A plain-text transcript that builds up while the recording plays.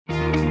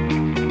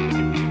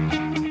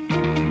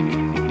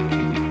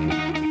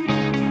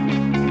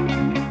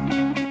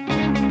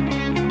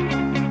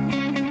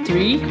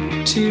3,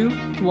 2,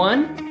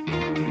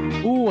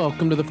 1.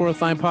 Welcome to the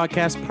Fourth Line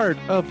Podcast, part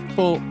of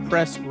Full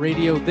Press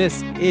Radio.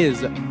 This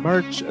is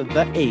March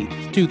the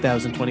 8th,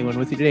 2021.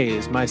 With you today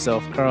is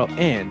myself, Carl,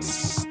 and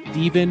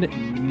Stephen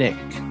Nick.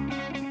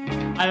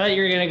 I thought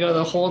you were going to go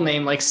the whole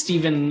name like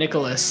Stephen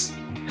Nicholas.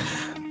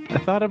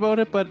 I thought about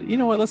it, but you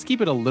know what? Let's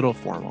keep it a little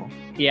formal.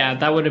 Yeah,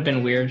 that would have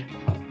been weird.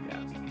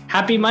 Yeah.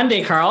 Happy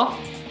Monday, Carl.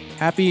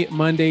 Happy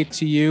Monday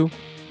to you.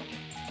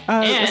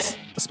 And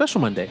a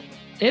special Monday.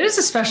 It is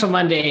a special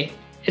Monday.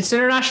 It's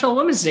International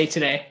Women's Day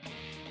today.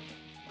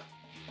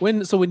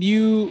 When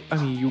you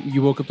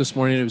woke up this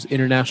morning, it was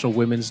International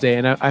Women's Day,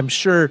 and I'm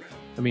sure,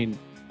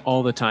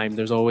 all the time,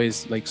 there's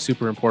always like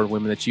super important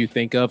women that you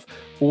think of.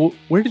 Well,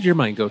 where did your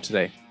mind go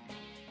today?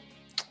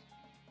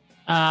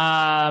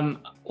 Well,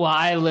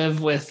 I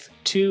live with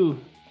two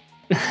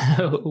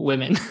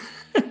women,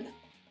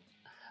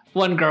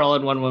 one girl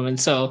and one woman.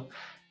 So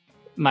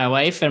my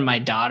wife and my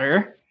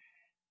daughter,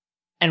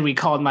 and we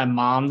called my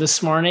mom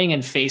this morning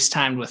and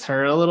FaceTimed with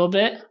her a little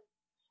bit.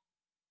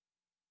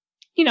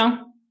 You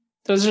know,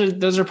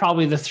 those are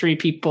probably the three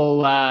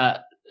people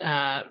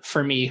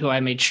for me who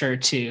I made sure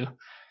to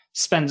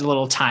spend a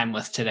little time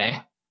with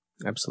today.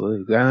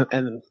 Absolutely.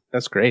 And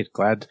that's great.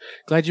 Glad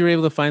you were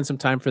able to find some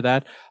time for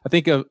that.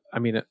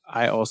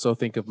 I also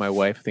think of my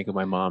wife, think of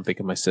my mom, think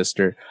of my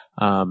sister.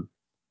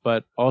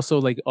 But also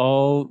like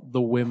all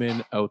the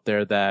women out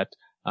there that,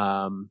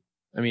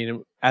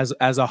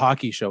 as a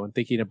hockey show and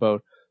thinking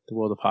about the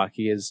world of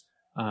hockey is,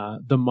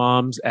 the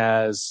moms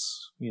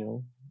as,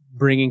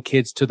 bringing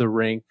kids to the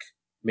rink,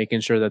 making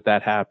sure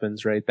that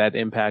happens, right? That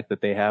impact that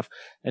they have,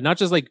 and not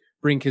just like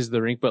bring kids to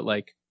the rink, but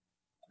like,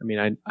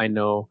 I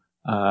know,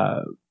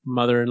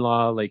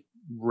 mother-in-law like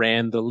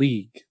ran the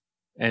league.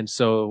 And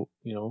so,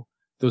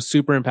 those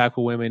super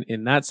impactful women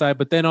in that side,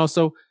 but then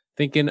also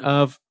thinking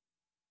of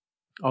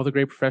all the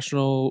great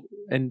professional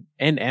and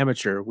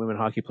amateur women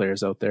hockey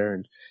players out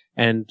there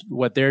and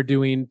what they're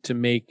doing to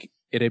make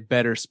it a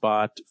better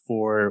spot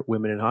for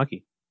women in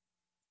hockey.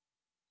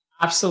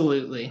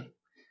 Absolutely.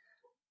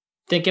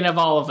 Thinking of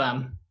all of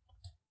them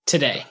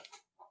today.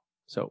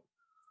 So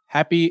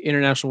happy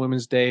International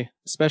Women's Day,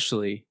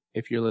 especially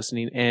if you're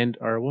listening and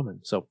are a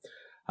woman. So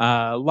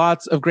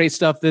lots of great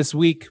stuff this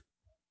week.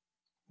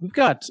 We've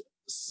got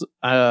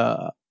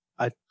a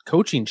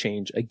coaching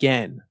change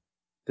again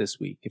this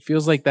week. It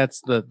feels like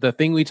that's the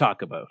thing we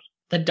talk about.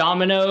 The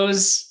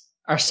dominoes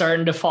are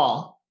starting to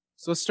fall.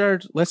 So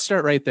let's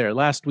start right there.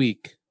 Last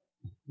week,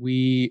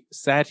 we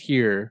sat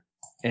here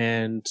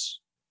and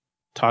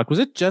talked. Was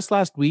it just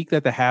last week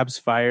that the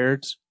Habs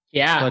fired?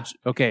 Yeah.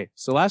 Okay.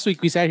 So last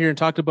week we sat here and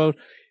talked about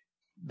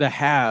the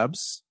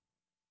Habs.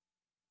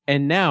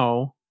 And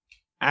now,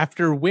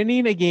 after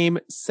winning a game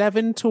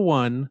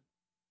 7-1,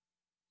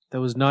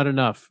 that was not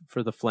enough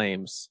for the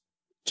Flames.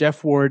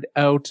 Jeff Ward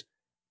out.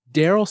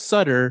 Darryl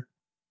Sutter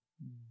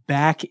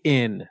back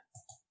in.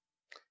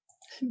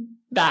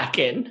 Back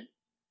in.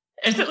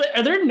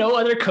 Are there no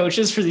other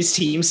coaches for these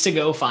teams to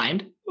go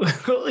find?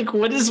 Like,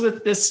 what is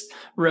with this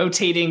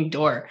rotating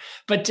door?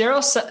 But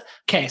Darryl Sutter.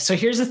 Okay, so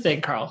here's the thing,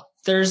 Carl.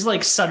 There's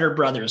like Sutter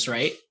brothers,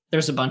 right?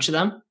 There's a bunch of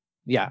them.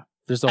 Yeah,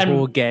 there's a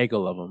whole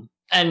gaggle of them.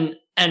 And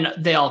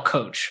they all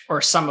coach,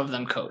 or some of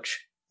them coach.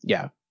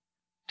 Yeah.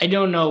 I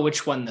don't know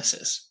which one this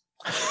is.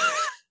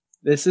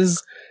 This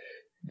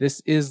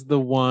is the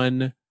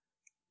one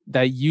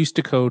that used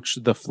to coach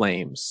the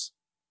Flames.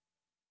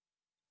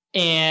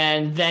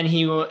 And then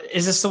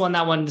is this the one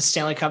that won the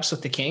Stanley Cups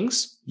with the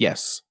Kings?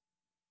 Yes.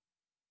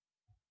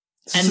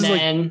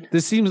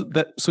 This seems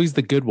that, so he's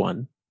the good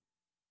one.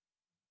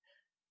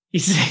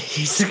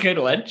 He's the good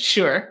one,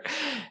 sure.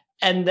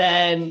 And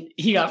then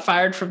he got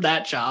fired from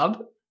that job.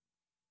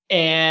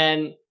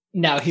 And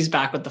now he's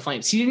back with the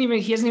Flames. He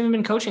hasn't even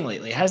been coaching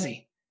lately, has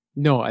he?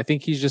 No, I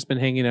think he's just been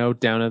hanging out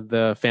down at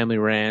the family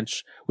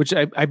ranch, which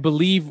I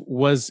believe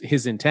was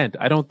his intent.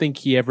 I don't think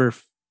he ever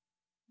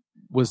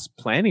was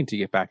planning to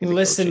get back into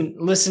coaching.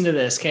 Listen to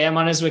this, okay? I'm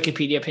on his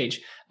Wikipedia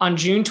page. On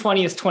June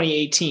 20th,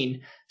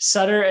 2018,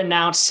 Sutter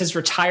announced his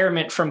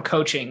retirement from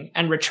coaching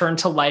and returned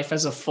to life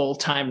as a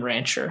full-time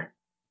rancher.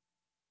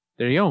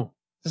 There you go.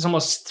 This is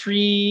almost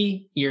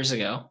 3 years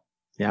ago.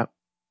 Yeah. I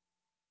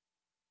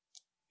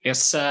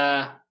guess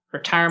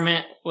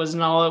retirement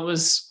wasn't all it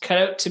was cut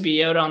out to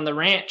be out on the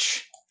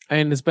ranch.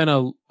 And it's been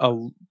a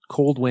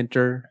cold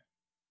winter.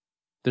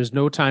 There's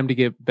no time to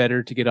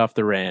get off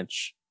the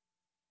ranch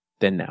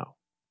than now.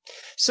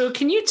 So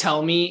can you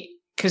tell me,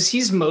 because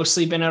he's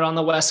mostly been out on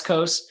the West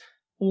Coast,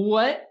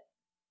 what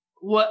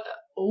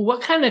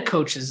kind of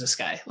coach is this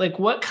guy? Like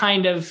what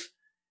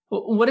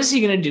is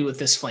he going to do with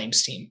this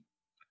Flames team?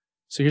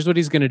 So here's what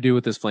he's going to do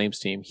with this Flames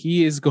team.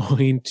 He is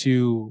going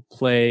to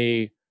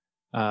play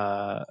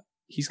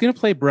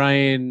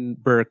Brian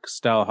Burke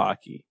style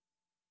hockey.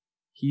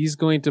 He's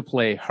going to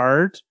play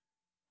hard.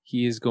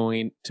 He is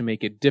going to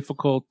make it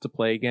difficult to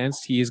play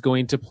against. He is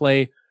going to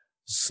play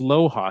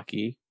slow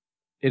hockey.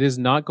 It is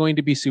not going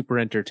to be super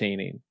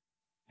entertaining.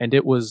 And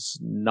it was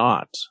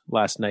not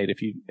last night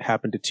if you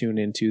happen to tune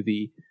into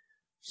the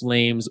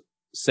Flames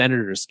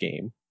Senators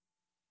game.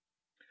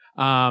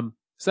 So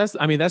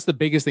that's the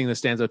biggest thing that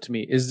stands out to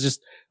me is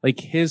just like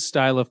his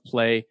style of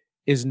play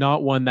is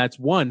not one that's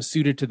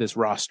suited to this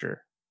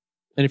roster.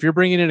 And if you're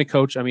bringing in a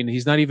coach, I mean,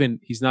 he's not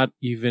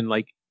even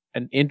like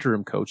an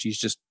interim coach. He's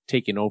just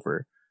taking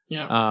over.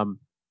 Yeah.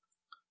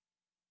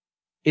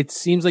 It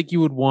seems like you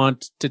would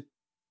want to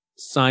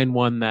sign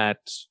one that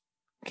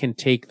can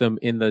take them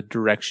in the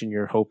direction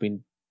you're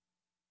hoping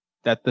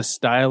that the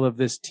style of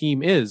this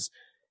team is.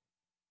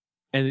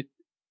 And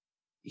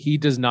he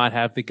does not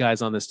have the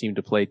guys on this team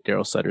to play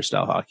Darryl Sutter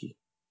style hockey.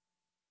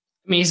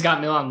 I mean, he's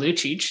got Milan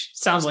Lucic.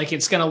 Sounds like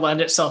it's going to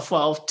lend itself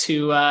well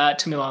to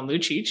Milan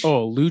Lucic.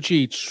 Oh,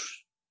 Lucic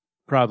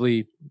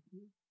probably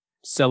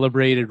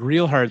celebrated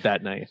real hard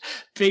that night.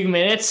 Big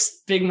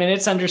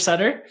minutes under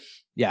Sutter.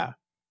 Yeah.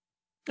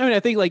 I mean,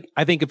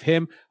 I think of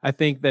him. I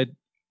think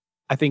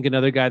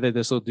another guy that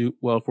this will do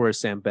well for is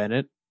Sam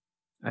Bennett.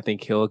 I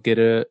think he'll get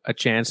a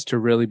chance to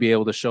really be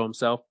able to show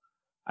himself.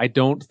 I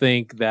don't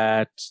think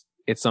that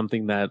it's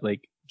something that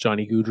like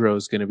Johnny Gaudreau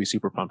is going to be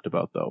super pumped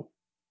about, though.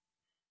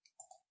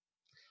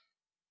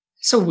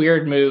 It's a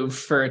weird move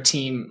for a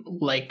team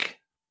like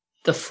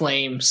the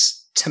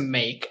Flames to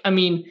make. I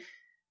mean,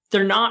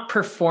 they're not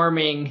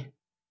performing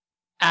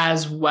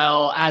as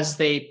well as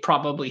they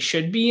probably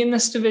should be in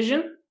this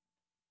division.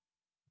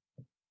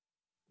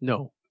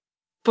 No.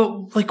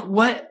 But like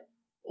what?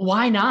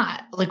 Why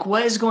not? Like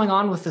what is going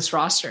on with this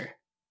roster?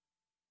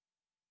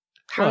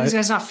 How are these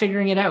guys not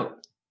figuring it out?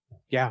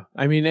 Yeah.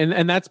 I mean,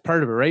 and that's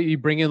part of it, right? You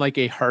bring in like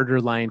a harder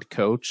lined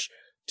coach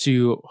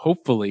to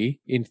hopefully,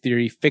 in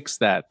theory, fix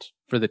that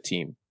for the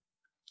team.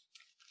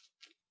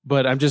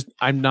 But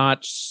I'm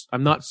not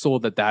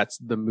sold that that's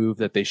the move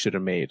that they should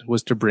have made,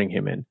 was to bring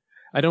him in.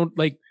 I don't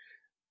like,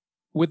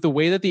 with the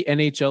way that the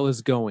NHL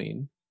is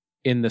going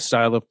in the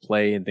style of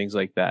play and things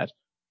like that,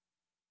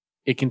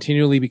 it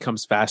continually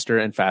becomes faster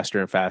and faster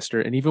and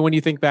faster. And even when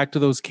you think back to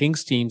those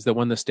Kings teams that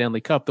won the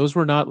Stanley Cup, those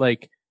were not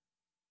like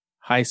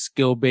high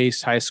skill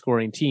based, high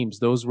scoring teams.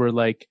 Those were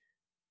like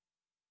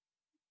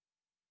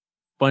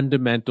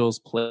fundamentals,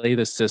 play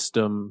the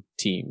system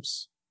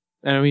teams.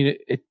 And I mean,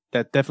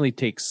 that definitely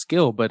takes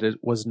skill, but it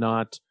was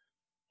not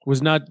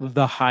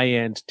the high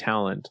end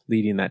talent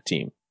leading that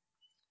team.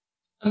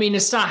 I mean,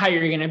 it's not how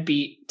you're going to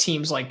beat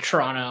teams like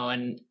Toronto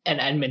and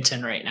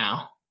Edmonton right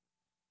now.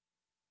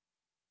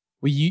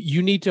 Well,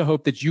 you need to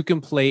hope that you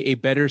can play a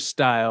better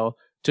style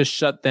to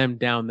shut them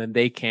down than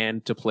they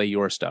can to play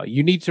your style.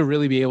 You need to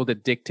really be able to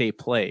dictate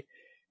play.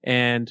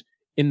 And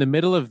in the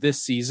middle of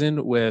this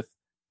season with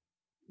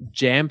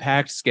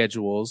jam-packed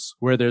schedules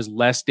where there's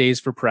less days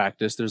for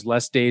practice, there's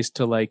less days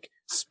to like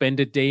spend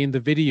a day in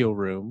the video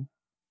room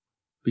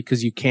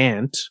because you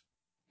can't,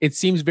 it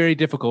seems very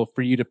difficult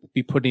for you to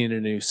be putting in a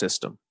new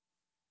system.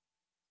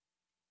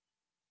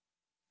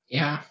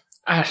 Yeah.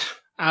 I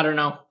don't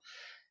know.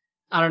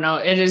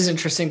 It is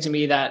interesting to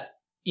me that,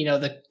 you know,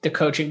 the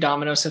coaching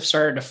dominoes have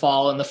started to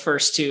fall and the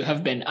first two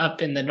have been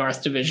up in the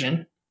North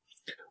Division.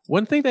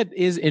 One thing that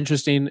is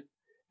interesting,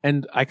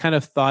 and I kind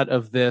of thought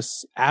of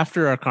this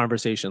after our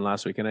conversation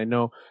last week, and I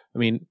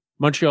mean,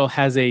 Montreal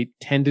has a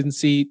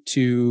tendency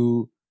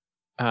to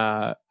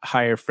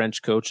hire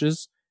French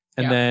coaches.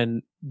 And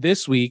then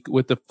this week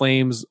with the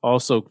Flames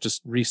also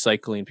just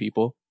recycling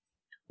people,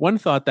 one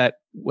thought that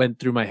went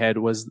through my head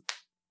was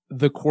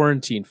the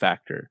quarantine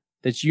factor.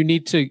 That you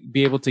need to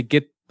be able to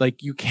get,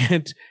 like, you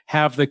can't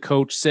have the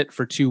coach sit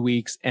for 2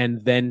 weeks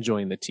and then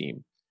join the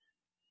team.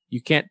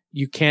 You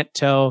can't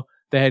tell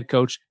the head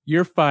coach,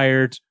 you're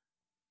fired.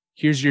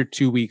 Here's your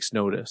 2 weeks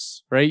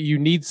notice, right? You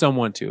need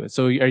someone to it.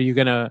 So are you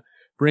going to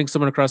bring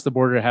someone across the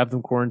border, have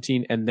them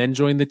quarantine and then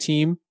join the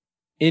team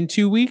in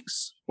 2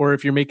 weeks? Or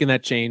if you're making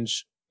that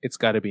change, it's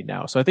got to be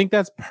now. So I think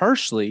that's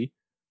partially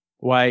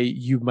why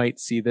you might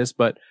see this,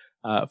 but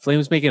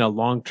Flames making a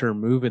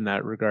long-term move in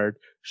that regard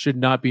should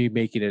not be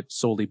making it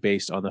solely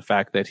based on the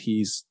fact that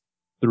he's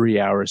 3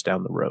 hours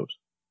down the road.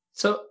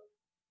 So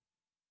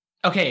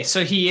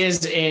he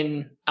is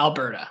in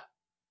Alberta.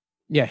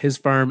 Yeah, his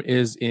farm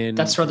is in...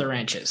 That's where the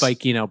ranch is.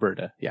 Viking,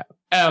 Alberta, yeah.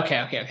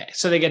 Okay.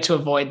 So they get to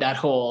avoid that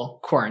whole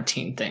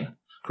quarantine thing.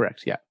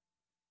 Correct, yeah.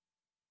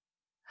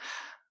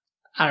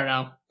 I don't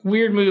know.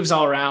 Weird moves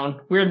all around.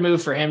 Weird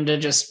move for him to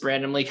just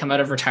randomly come out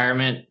of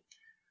retirement.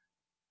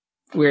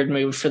 Weird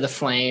move for the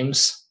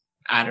Flames.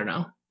 I don't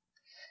know.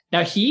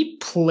 Now, he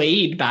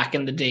played back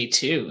in the day,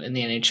 too, in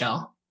the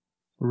NHL.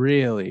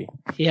 Really?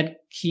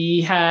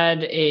 He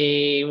had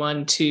a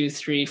 1, 2,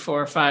 3,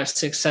 4, 5,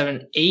 6,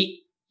 7,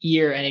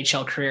 8-year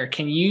NHL career.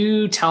 Can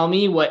you tell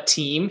me what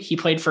team he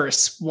played for?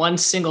 One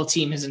single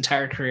team his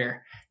entire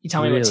career. You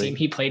tell me what team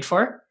he played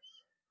for?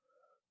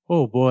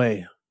 Oh,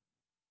 boy.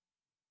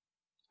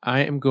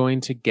 I am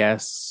going to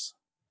guess.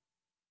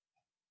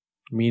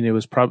 I mean,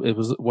 it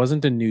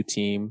wasn't a new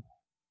team.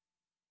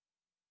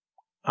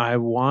 I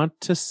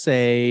want to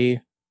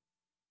say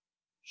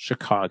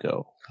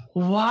Chicago.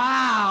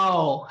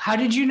 Wow. How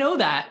did you know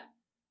that?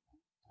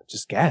 I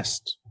just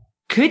guessed.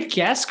 Good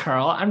guess,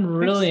 Carl. I'm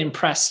really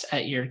impressed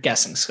at your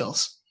guessing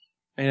skills.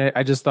 And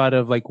I just thought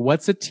of, like,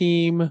 what's a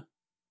team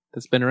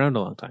that's been around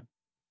a long time?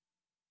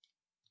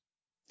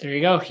 There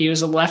you go. He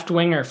was a left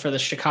winger for the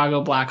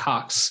Chicago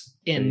Blackhawks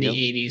in the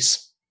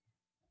 80s.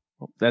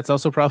 That's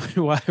also probably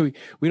why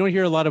we don't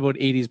hear a lot about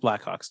 80s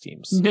Blackhawks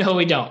teams. No,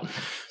 we don't.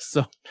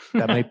 So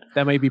that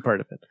might be part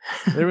of it.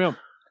 There we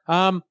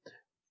go.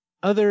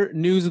 Other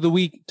news of the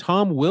week,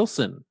 Tom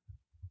Wilson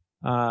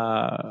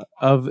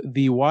of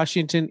the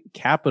Washington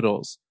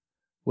Capitals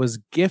was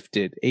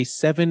gifted a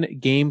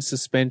 7-game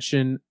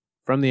suspension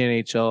from the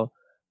NHL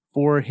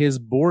for his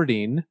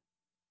boarding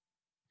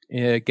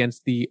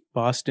against the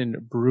Boston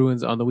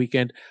Bruins on the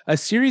weekend. A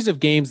series of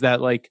games that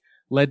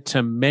led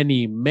to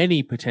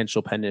many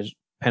potential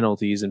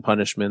penalties and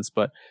punishments,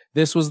 but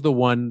this was the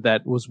one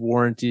that was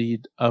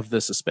warranted of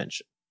the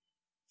suspension.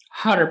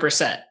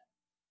 100%.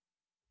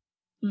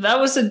 That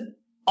was an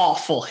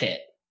awful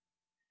hit.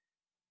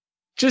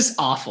 Just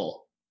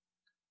awful.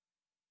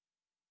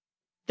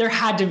 There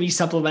had to be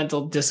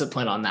supplemental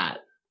discipline on that.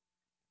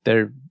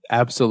 There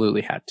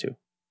absolutely had to.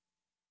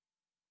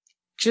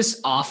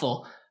 Just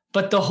awful.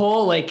 But the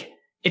whole, it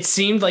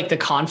seemed like the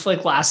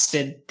conflict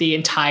lasted the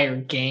entire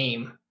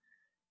game.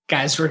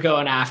 Guys were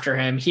going after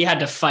him. He had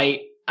to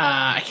fight.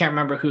 I can't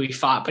remember who he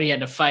fought, but he had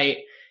to fight.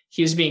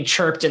 He was being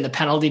chirped in the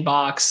penalty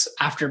box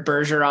after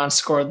Bergeron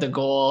scored the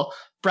goal.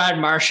 Brad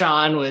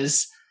Marchand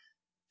was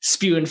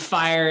spewing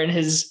fire in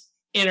his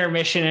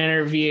intermission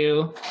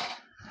interview.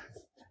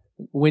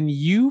 When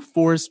you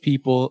force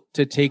people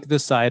to take the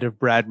side of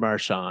Brad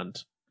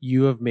Marchand,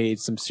 you have made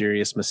some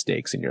serious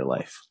mistakes in your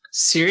life.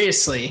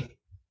 Seriously.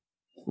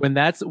 When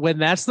that's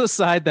the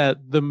side that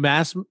the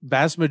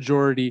vast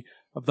majority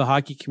of the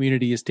hockey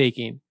community is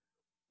taking,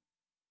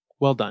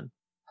 well done.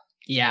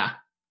 Yeah.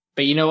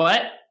 But you know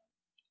what?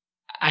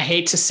 I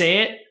hate to say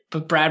it,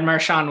 but Brad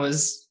Marchand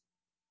was...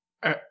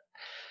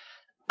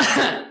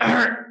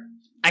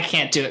 I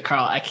can't do it,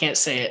 Carl. I can't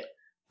say it.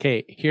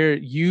 Okay, here,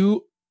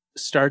 you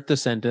start the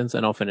sentence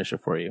and I'll finish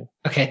it for you.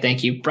 Okay,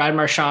 thank you. Brad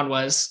Marchand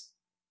was...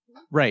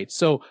 Right.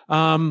 So,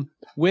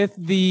 with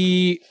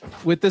the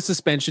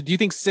suspension, do you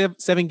think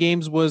 7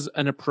 games was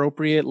an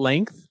appropriate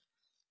length?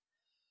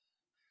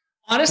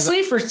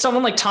 Honestly, for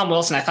someone like Tom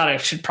Wilson, I thought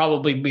it should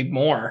probably be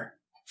more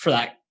for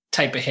that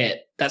type of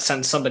hit that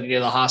sends somebody to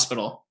the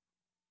hospital.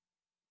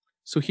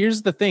 So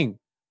here's the thing.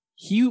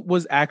 He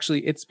was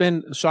actually, it's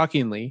been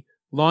shockingly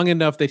long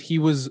enough that he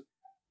was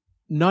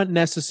not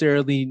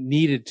necessarily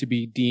needed to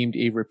be deemed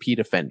a repeat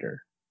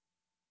offender.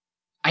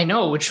 I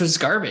know, which was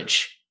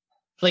garbage.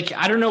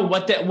 I don't know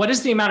what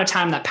is the amount of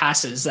time that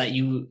passes that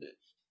you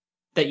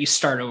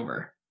start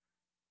over?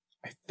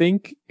 I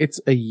think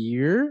it's a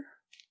year.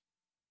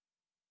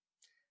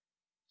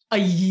 A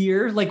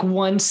year,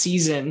 one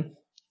season,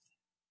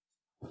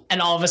 and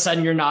all of a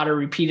sudden you're not a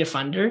repeat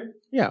offender.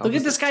 Yeah. Look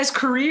at this guy's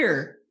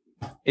career.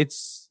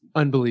 It's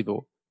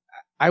unbelievable.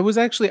 I was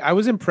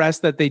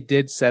impressed that they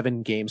did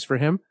 7 games for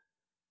him.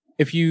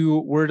 If you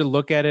were to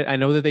look at it, I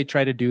know that they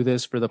try to do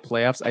this for the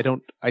playoffs.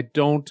 I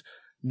don't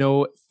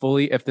know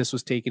fully if this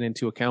was taken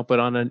into account, but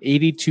on an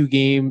 82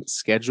 game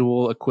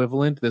schedule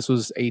equivalent, this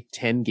was a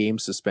 10 game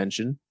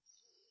suspension.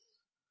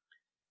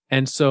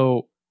 And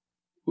so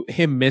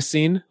him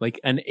missing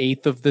an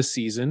eighth of the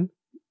season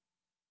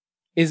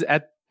is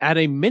at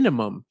a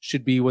minimum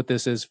should be what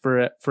this is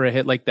for a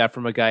hit like that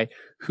from a guy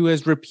who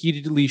has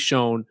repeatedly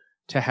shown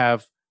to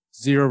have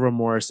zero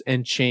remorse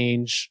and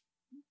change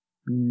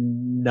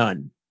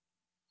none.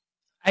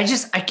 I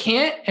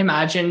can't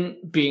imagine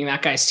being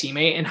that guy's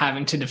teammate and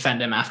having to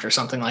defend him after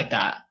something like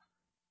that.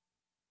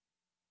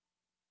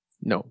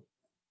 No.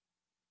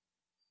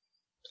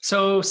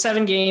 So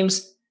 7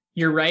 games,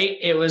 you're right.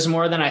 It was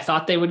more than I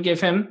thought they would give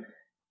him.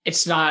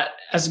 It's not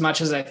as much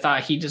as I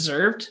thought he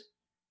deserved,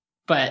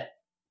 but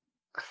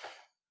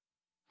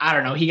I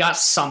don't know. He got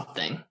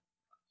something.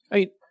 I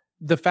mean,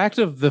 the fact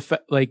of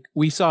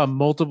we saw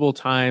multiple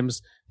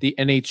times the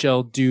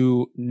NHL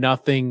do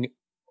nothing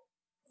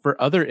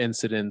for other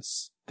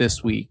incidents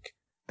this week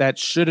that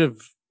should have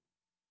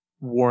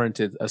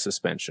warranted a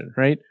suspension,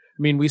 right?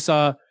 I mean, we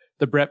saw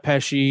the Brett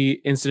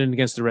Pesce incident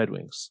against the Red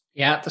Wings.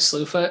 Yeah, the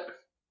slew foot.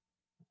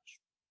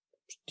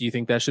 Do you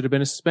think that should have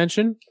been a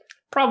suspension?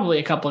 Probably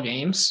a couple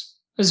games.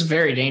 It was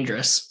very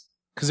dangerous.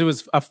 Because it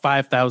was a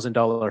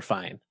 $5,000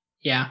 fine.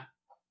 Yeah.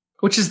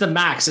 Which is the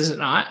max, is it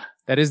not?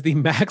 That is the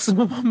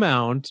maximum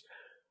amount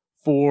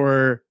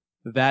for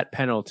that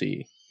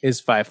penalty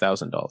is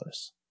 $5,000.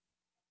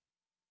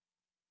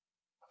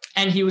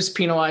 And he was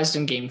penalized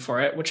in game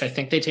for it, which I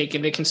think they take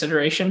into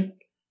consideration.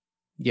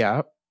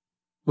 Yeah.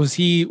 Was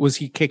he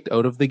kicked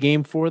out of the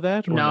game for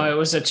that? No, it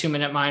was a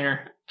 2-minute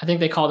minor. I think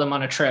they called him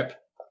on a trip.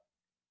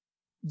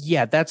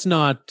 Yeah, that's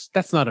not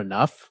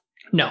enough.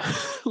 No.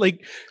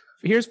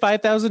 Here's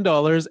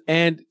 $5,000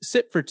 and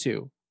sit for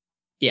 2.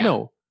 Yeah.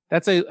 No.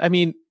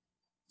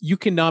 You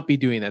cannot be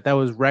doing that. That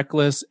was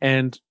reckless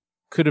and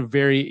could have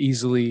very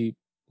easily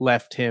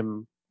left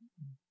him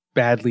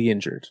badly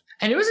injured.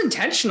 And it was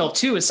intentional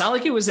too. It's not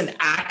like it was an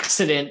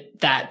accident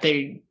that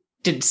they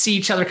didn't see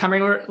each other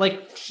coming, or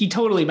he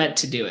totally meant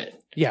to do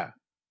it. Yeah.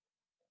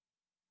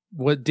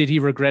 What did he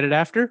regret it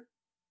after?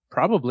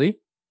 Probably,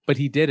 but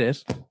he did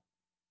it.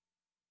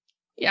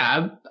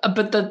 Yeah,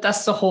 but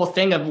that's the whole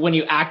thing of when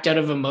you act out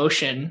of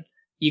emotion,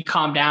 you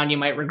calm down, you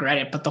might regret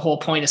it, but the whole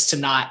point is to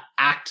not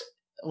act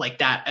like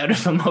that out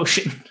of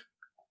emotion.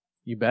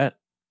 You bet.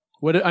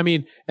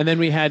 And then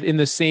we had in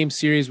the same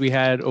series, we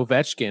had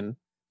Ovechkin,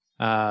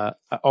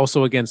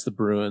 also against the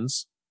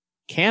Bruins,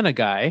 can a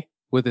guy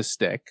with a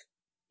stick.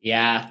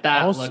 Yeah,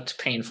 that looked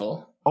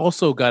painful.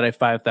 Also got a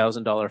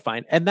 $5,000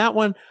 fine. And that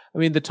one, I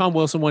mean, the Tom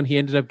Wilson one, he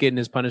ended up getting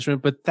his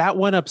punishment, but that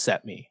one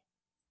upset me.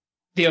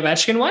 The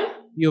Ovechkin one?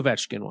 The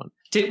Ovechkin one.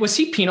 Was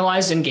he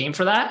penalized in game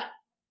for that?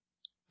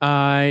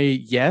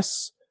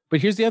 Yes.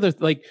 But here's the other,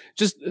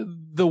 just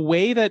the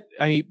way that,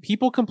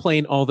 people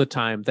complain all the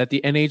time that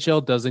the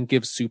NHL doesn't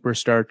give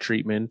superstar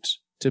treatment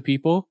to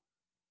people.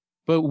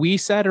 But we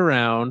sat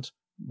around,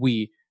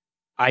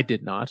 I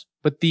did not,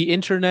 but the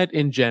internet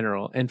in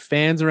general and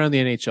fans around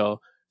the NHL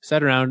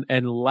sat around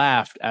and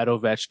laughed at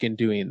Ovechkin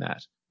doing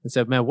that and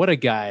said, man, what a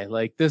guy.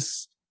 Like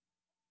this,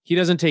 he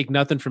doesn't take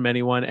nothing from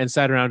anyone, and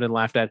sat around and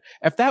laughed at.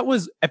 If that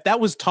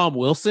was Tom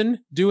Wilson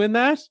doing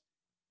that,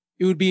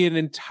 it would be an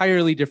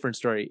entirely different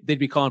story. They'd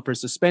be calling for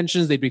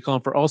suspensions. They'd be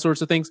calling for all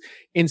sorts of things.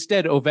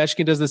 Instead,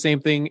 Ovechkin does the same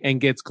thing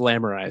and gets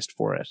glamorized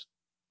for it.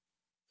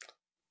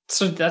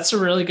 So that's a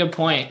really good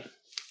point.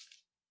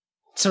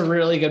 It's a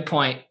really good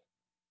point.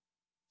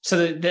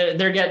 So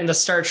they're getting the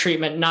star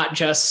treatment, not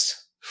just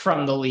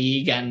from the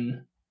league,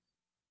 and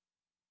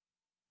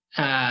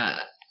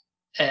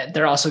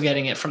they're also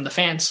getting it from the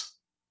fans.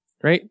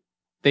 Right?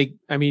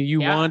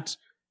 Want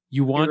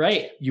you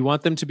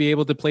want them to be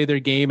able to play their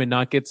game and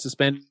not get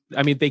suspended.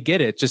 I mean, they get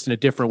it just in a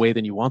different way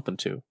than you want them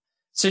to.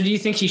 So do you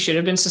think he should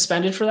have been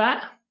suspended for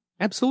that?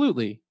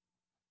 Absolutely.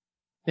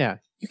 Yeah.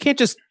 You can't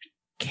just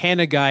can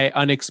a guy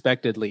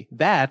unexpectedly.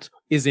 That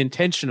is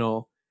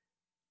intentional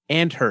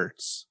and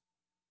hurts.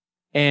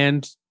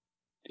 And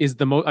is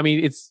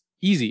it's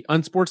easy,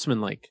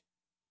 unsportsmanlike.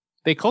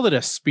 They called it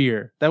a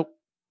spear. That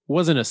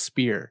wasn't a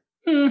spear.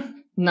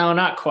 No,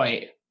 not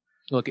quite.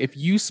 Look, if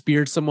you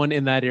speared someone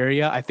in that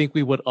area, I think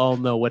we would all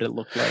know what it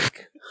looked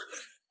like.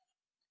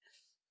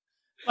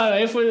 My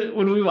wife,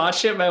 when we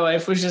watched it, my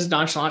wife was just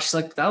nonchalant. She's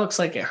like, that looks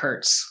like it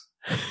hurts.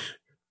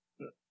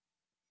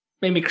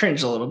 Made me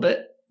cringe a little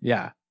bit.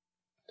 Yeah.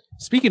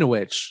 Speaking of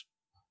which,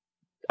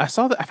 I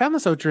found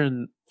this out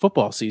during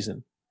football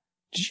season.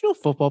 Did you know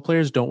football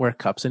players don't wear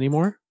cups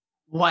anymore?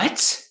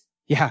 What?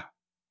 Yeah.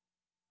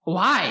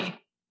 Why?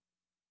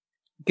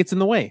 It gets in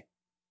the way.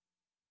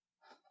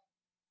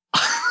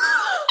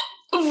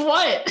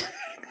 What?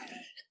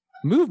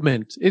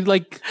 Movement.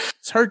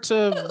 It's hard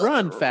to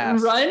run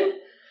fast. Run?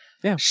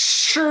 Yeah.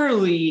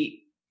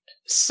 Surely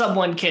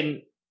someone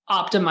can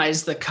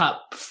optimize the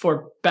cup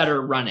for better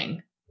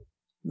running.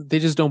 They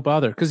just don't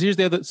bother. Because here's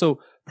the other.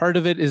 So part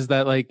of it is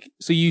that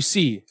so you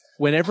see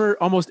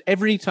almost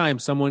every time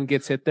someone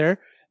gets hit there,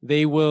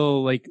 they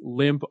will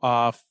limp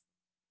off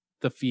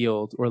the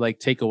field or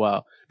take a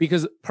while.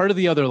 Because part of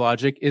the other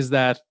logic is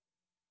that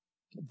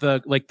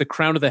the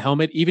crown of the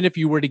helmet, even if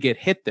you were to get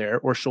hit there,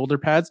 or shoulder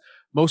pads,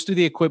 most of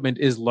the equipment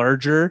is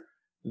larger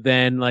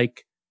than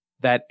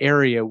that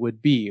area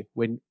would be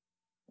when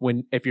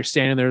if you're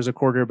standing there as a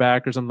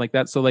quarterback or something like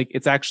that. So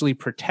it's actually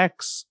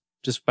protects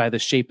just by the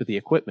shape of the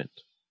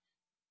equipment.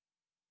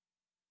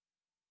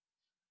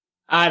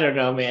 I don't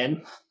know,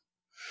 man.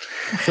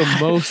 So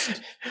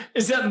most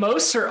is that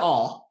most or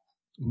all?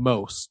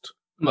 Most.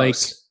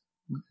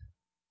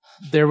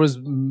 There was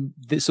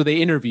so they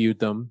interviewed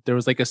them. There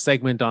was a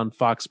segment on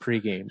Fox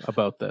pregame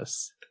about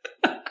this.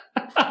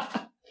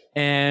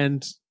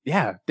 And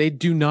yeah, they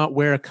do not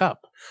wear a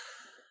cup.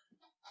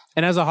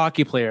 And as a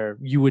hockey player,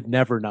 you would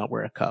never not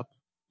wear a cup.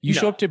 You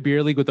show up to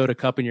beer league without a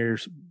cup and you're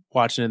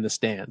watching in the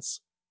stands.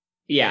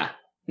 Yeah,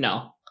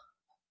 no.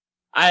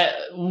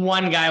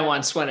 One guy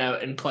once went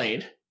out and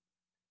played.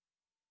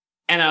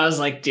 And I was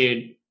like,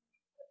 dude,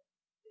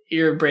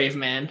 you're a brave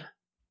man.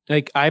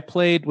 I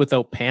played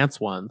without pants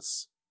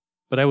once,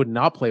 but I would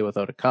not play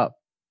without a cup.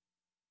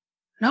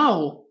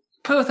 No,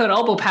 play without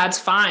elbow pads,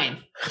 fine.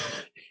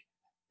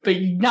 But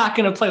you're not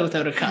going to play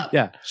without a cup.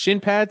 Yeah, shin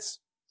pads,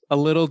 a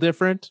little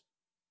different.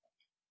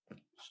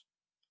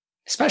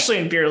 Especially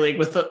in beer league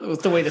with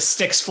the way the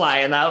sticks fly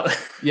and that.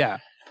 Yeah.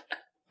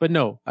 But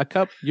no, a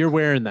cup, you're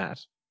wearing that.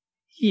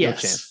 Yes.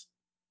 No chance.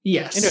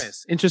 Yes.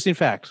 Anyways, interesting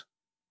fact.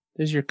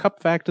 There's your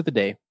cup fact of the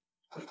day.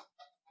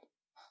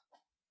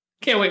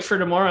 Can't wait for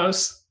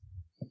tomorrow's.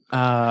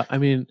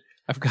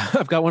 I've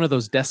got one of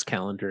those desk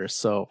calendars,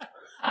 so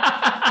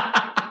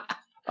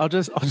I'll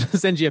just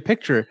send you a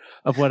picture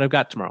of what I've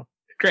got tomorrow.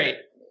 Great.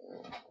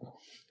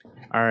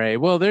 All right.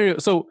 Well, there you go.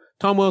 So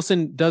Tom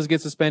Wilson does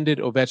get suspended.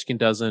 Ovechkin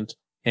doesn't.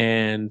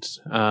 And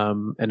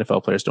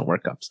NFL players don't wear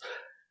cups.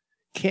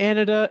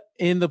 Canada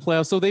in the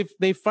playoffs. So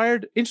they've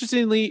fired,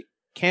 interestingly,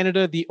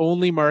 Canada, the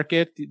only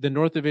market, the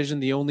North Division,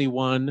 the only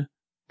one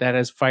that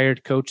has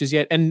fired coaches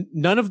yet. And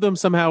none of them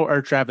somehow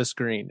are Travis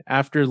Green.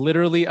 After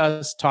literally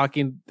us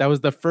talking, that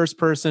was the first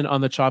person on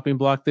the chopping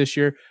block this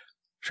year.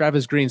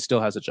 Travis Green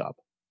still has a job.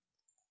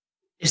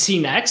 Is he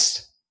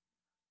next?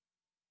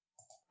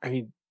 I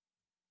mean,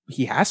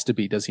 he has to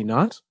be, does he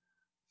not?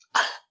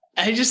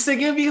 I just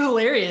think it'd be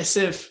hilarious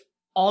if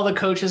all the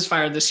coaches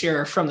fired this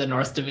year are from the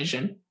North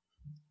Division.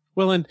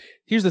 Well, and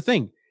here's the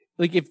thing.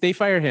 Like, if they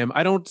fire him,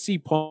 I don't see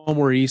Paul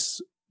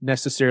Maurice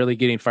necessarily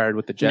getting fired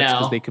with the Jets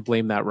because they could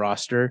blame that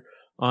roster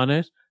on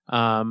it.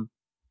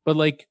 But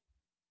like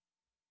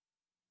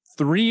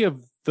 3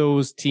 of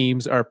those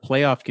teams are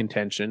playoff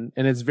contention,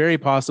 and it's very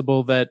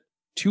possible that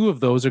 2 of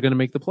those are going to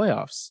make the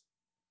playoffs.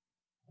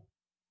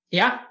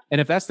 Yeah. And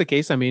if that's the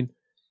case, I mean,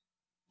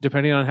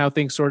 depending on how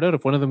things sort out,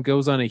 if one of them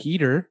goes on a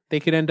heater,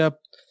 they could end up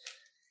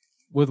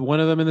with one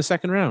of them in the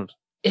second round.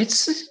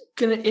 It's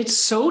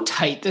so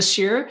tight this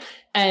year,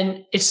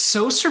 and it's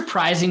so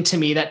surprising to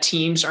me that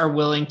teams are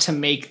willing to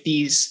make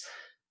these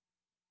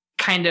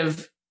kind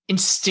of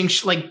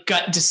instinctual, like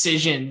gut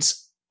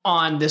decisions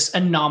on this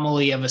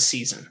anomaly of a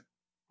season.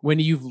 When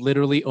you've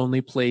literally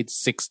only played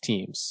 6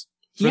 teams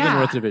for the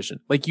North Division.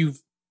 Like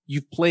you've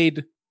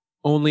played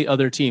only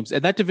other teams,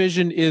 and that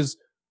division is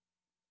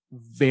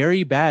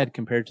very bad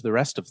compared to the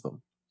rest of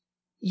them.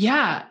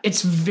 Yeah,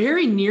 it's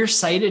very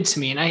nearsighted to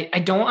me, and I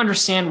don't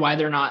understand why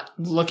they're not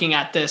looking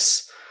at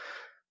this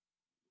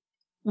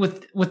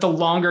with the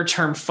longer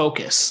term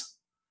focus.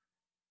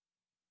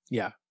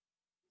 Yeah.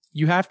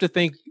 You have to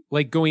think,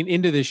 like, going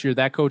into this year,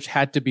 that coach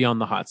had to be on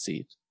the hot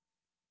seat.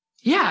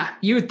 Yeah,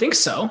 you would think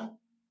so.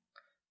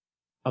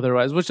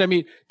 Otherwise, which, I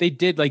mean, they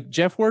did. Like,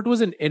 Jeff Ward was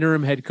an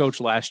interim head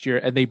coach last year,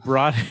 and they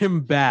brought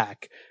him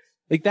back.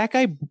 Like, that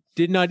guy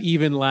did not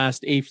even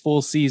last a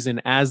full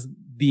season as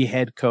the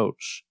head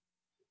coach.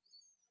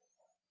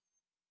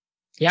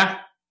 Yeah,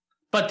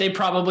 but they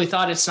probably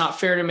thought it's not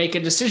fair to make a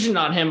decision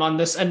on him on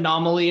this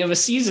anomaly of a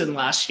season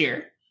last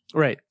year.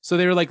 Right. So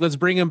they were like, let's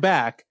bring him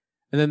back.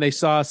 And then they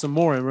saw some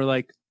more and we're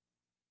like,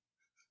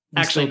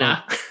 actually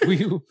not.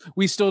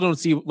 we still don't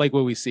see like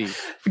what we see.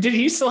 Did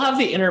he still have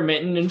the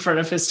intermittent in front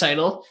of his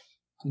title?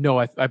 No,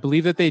 I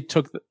believe that they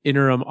took the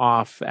interim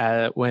off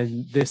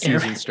when this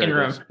season started.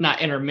 Interim,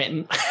 not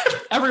intermittent.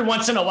 Every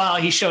once in a while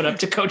he showed up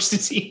to coach the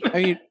team.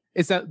 I mean,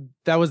 it's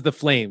that was the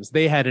Flames.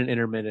 They had an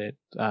intermittent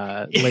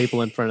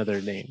label in front of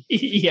their name.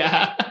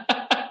 Yeah.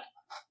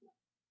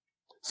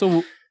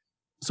 So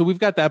we've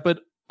got that, but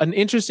an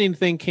interesting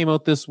thing came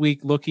out this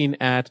week looking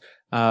at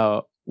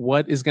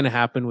what is going to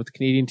happen with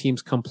Canadian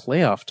teams come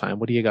playoff time.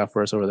 What do you got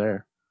for us over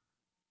there?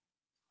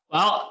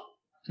 Well,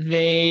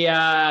 they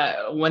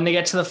when they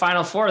get to the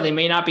Final Four, they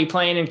may not be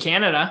playing in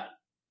Canada.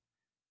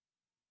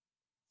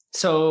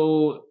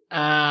 So,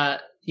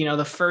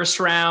 the first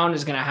round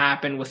is going to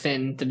happen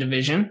within the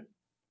division.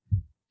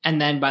 And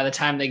then by the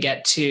time they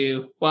get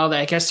to,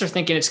 I guess they're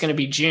thinking it's going to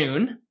be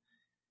June.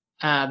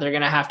 They're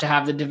going to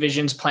have the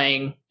divisions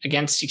playing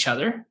against each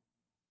other.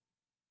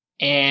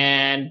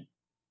 And,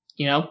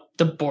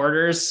 the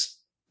border's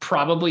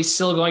probably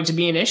still going to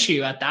be an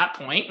issue at that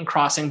point, and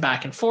crossing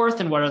back and forth.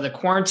 And what are the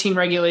quarantine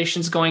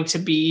regulations going to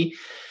be?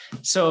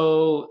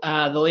 So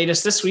the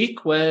latest this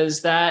week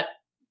was that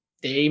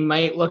they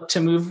might look to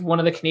move one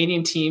of the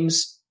Canadian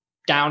teams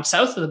down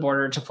south of the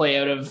border to play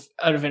out of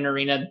an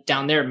arena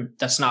down there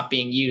that's not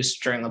being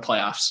used during the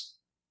playoffs.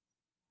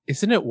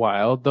 Isn't it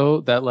wild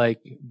though that like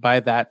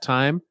by that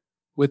time,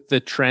 with the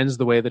trends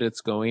the way that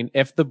it's going,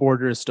 if the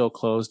border is still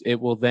closed, it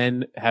will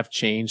then have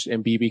changed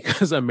and be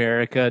because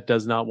America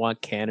does not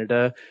want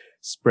Canada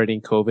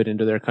spreading COVID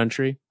into their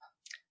country?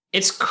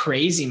 It's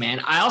crazy, man.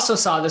 I also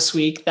saw this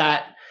week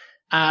that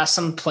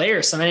some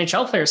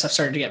NHL players have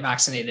started to get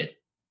vaccinated.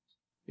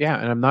 Yeah,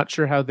 and I'm not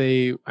sure how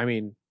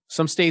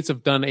some states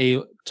have done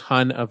a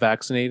ton of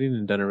vaccinating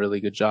and done a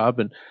really good job.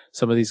 And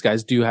some of these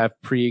guys do have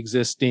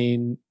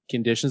pre-existing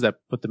conditions that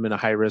put them in a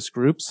high-risk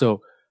group.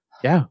 So,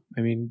 yeah,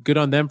 good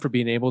on them for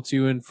being able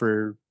to and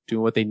for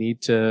doing what they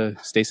need to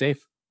stay safe.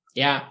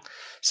 Yeah.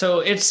 So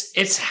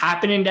it's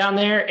happening down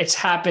there. It's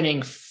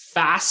happening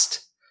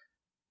fast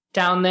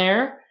down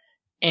there.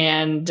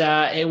 And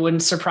it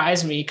wouldn't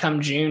surprise me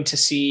come June to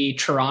see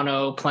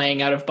Toronto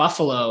playing out of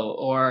Buffalo,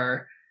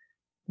 or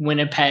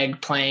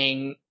Winnipeg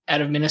playing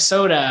out of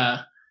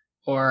Minnesota,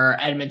 or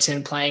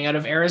Edmonton playing out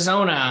of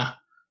Arizona.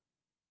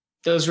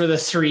 Those were the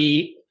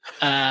 3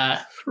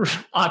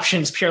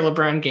 options Pierre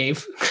LeBrun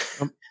gave.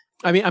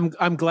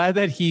 I'm glad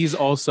that he's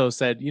also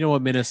said, you know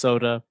what,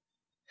 Minnesota,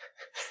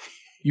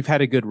 you've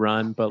had a good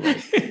run, but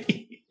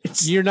like,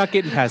 you're not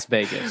getting past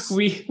Vegas.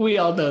 We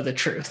all know the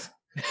truth.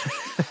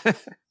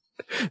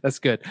 That's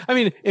good.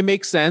 It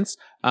makes sense.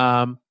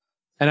 And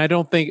I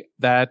don't think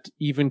that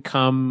even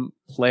come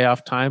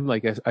playoff time,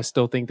 like I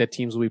still think that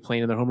teams will be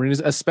playing in their home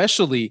arenas,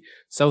 especially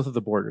south of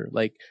the border.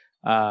 Like,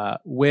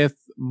 with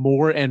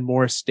more and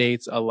more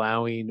states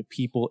allowing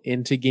people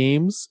into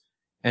games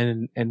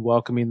and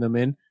welcoming them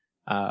in,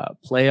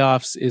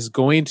 playoffs is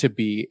going to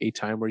be a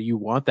time where you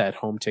want that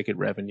home ticket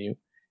revenue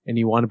and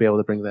you want to be able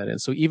to bring that in.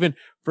 So even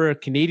for a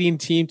Canadian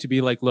team to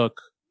be like,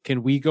 look,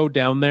 can we go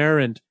down there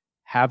and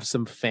have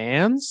some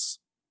fans?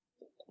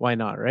 Why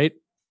not? Right.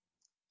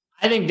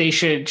 I think they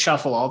should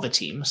shuffle all the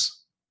teams.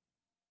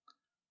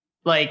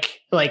 Like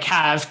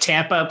have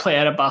Tampa play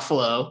out of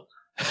Buffalo,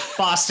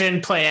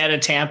 Boston play out of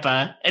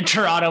Tampa, and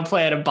Toronto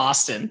play out of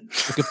Boston.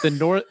 Like if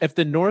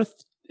the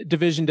North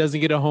division doesn't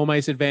get a home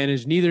ice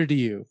advantage. Neither do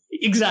you.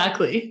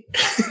 Exactly.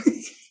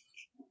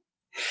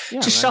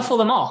 Just shuffle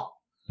them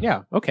all.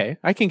 Yeah. Okay.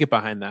 I can get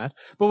behind that.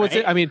 But what's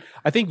it? I mean,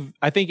 I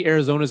think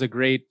Arizona is a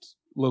great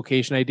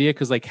location idea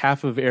because like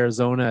half of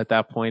Arizona at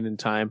that point in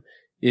time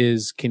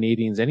is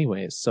Canadians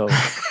anyways. So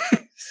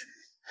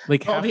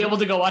like I'll be able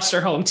to go watch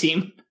their home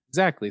team.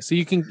 Exactly. So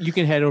you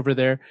can head over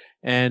there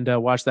and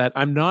watch that.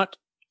 I'm not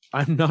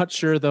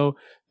sure though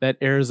that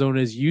Arizona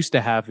is used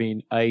to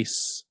having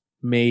ice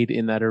made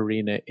in that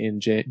arena in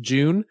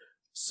June.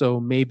 So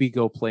maybe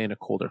go play in a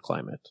colder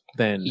climate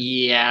than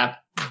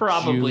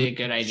probably a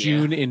good idea.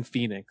 June in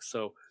Phoenix.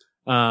 So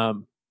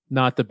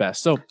not the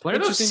best. So what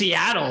about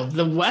Seattle?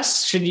 The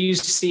West should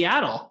use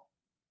Seattle.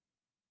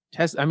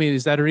 I mean,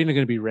 is that arena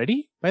going to be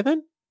ready by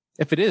then?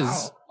 If it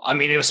is, I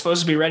mean, it was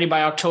supposed to be ready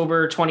by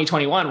October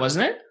 2021,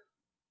 wasn't it?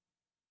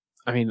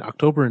 I mean,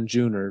 October and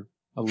June are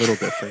a little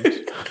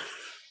different.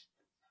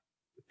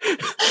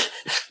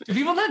 Do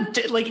people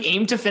not like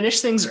aim to finish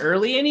things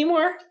early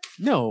anymore?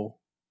 No.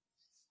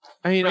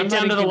 I mean, right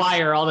down to the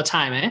wire all the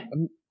time, eh?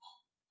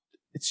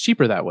 It's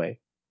cheaper that way.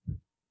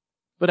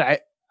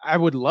 But I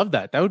would love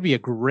that. That would be a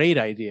great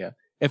idea.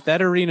 If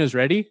that arena is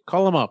ready,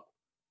 call him up.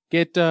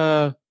 Get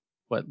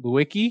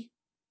Lewicki?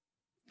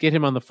 Get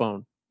him on the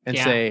phone and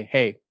say,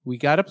 "Hey, we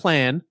got a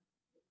plan.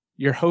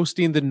 You're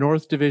hosting the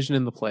North Division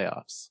in the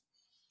playoffs.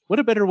 What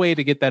a better way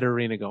to get that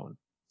arena going."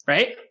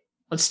 Right?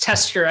 Let's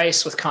test your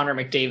ice with Connor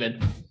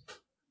McDavid.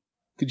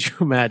 Could you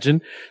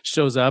imagine?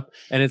 Shows up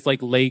and it's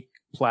like Lake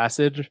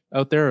Placid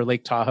out there or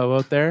Lake Tahoe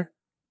out there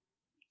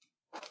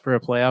for a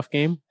playoff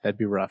game? That'd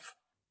be rough.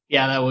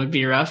 Yeah, that would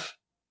be rough.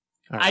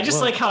 Right, I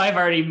just like how I've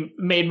already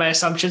made my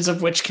assumptions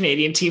of which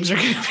Canadian teams are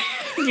going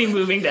to be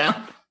moving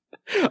down.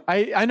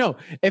 I know.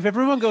 If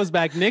everyone goes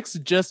back, Nick's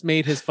just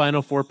made his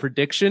Final Four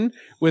prediction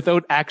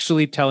without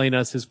actually telling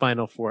us his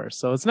Final Four.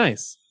 So it's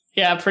nice.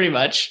 Yeah, pretty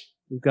much.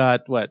 We've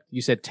got what?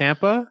 You said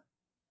Tampa,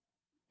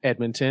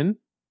 Edmonton,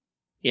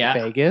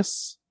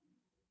 Vegas.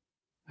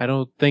 I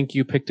don't think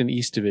you picked an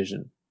East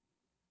Division.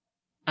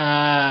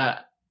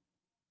 Tampa,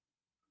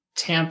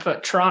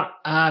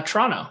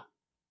 Toronto.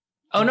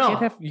 Oh,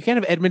 no. You can't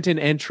have Edmonton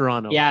and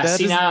Toronto.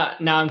 Yeah,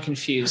 now I'm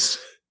confused.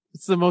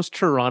 It's the most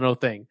Toronto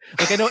thing.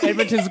 Like, I know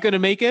Edmonton's going to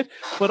make it,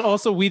 but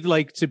also we'd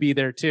like to be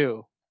there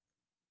too.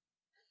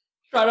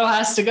 Toronto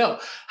has to go.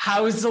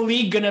 How is the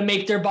league going to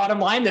make their bottom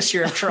line this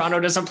year if Toronto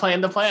doesn't play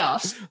in the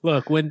playoffs?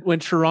 Look, when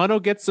Toronto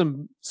gets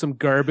some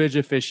garbage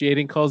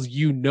officiating calls,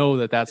 you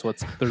know that's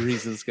what the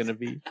reason's going to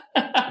be.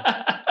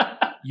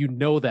 You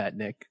know that,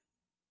 Nick.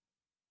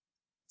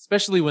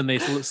 Especially when they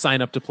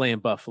sign up to play in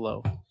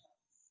Buffalo.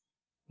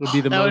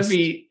 Would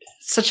be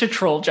such a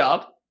troll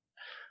job.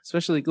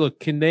 Especially,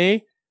 look,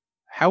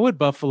 how would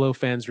Buffalo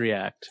fans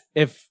react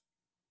if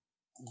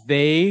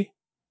they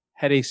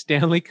had a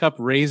Stanley Cup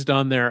raised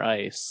on their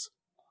ice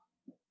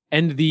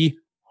and the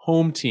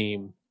home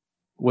team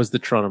was the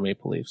Toronto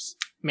Maple Leafs?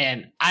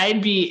 Man,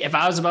 if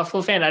I was a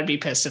Buffalo fan, I'd be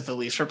pissed if the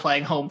Leafs were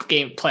playing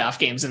playoff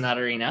games in that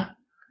arena.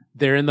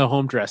 They're in the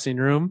home dressing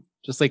room,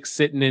 just like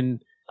sitting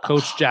in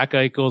Coach Jack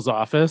Eichel's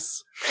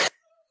office.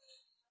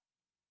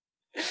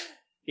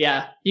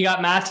 Yeah, you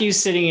got Matthews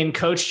sitting in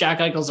Coach Jack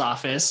Eichel's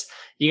office.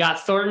 You got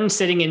Thornton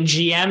sitting in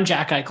GM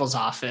Jack Eichel's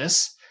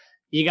office.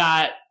 You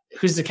got,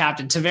 who's the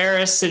captain?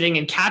 Tavares sitting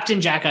in Captain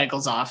Jack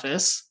Eichel's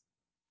office.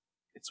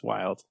 It's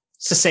wild.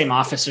 It's the same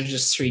office. There's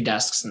just 3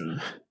 desks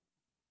and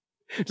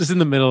just in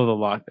the middle of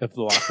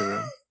the locker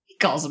room. He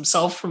calls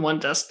himself from one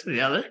desk to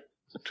the other.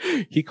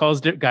 He calls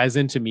guys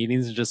into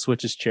meetings and just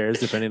switches chairs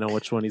depending on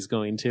which one he's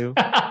going to.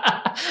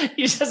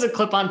 He just has a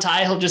clip-on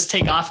tie. He'll just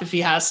take off if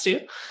he has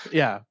to.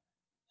 Yeah.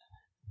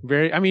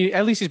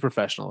 At least he's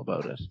professional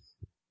about it.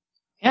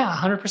 Yeah,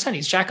 100%.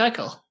 He's Jack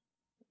Eichel.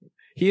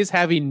 He is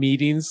having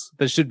meetings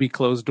that should be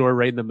closed door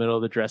right in the middle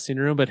of the dressing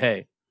room, but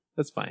hey,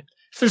 that's fine.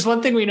 If there's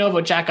one thing we know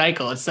about Jack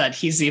Eichel, it's that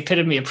he's the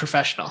epitome of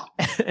professional.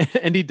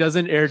 And he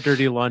doesn't air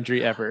dirty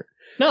laundry ever.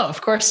 No,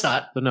 of course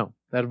not. So no,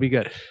 that'll be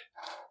good.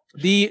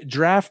 The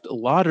draft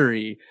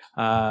lottery.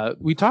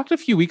 We talked a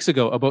few weeks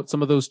ago about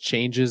some of those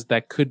changes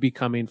that could be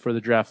coming for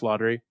the draft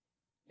lottery,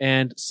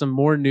 and some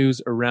more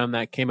news around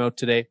that came out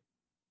today.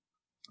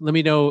 Let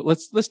me know.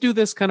 Let's do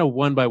this kind of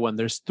one by one.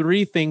 There's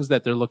 3 things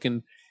that they're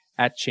looking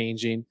at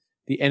changing.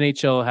 The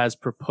NHL has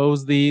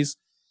proposed these,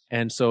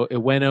 and so it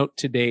went out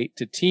today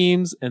to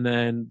teams, and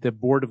then the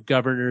Board of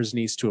Governors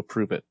needs to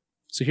approve it.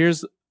 So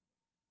here's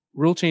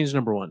rule change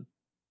number 1.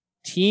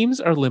 Teams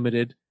are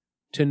limited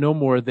to no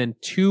more than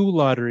 2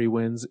 lottery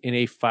wins in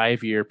a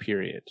 5-year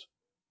period.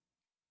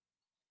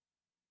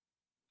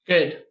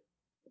 Good.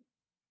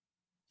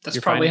 That's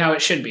probably how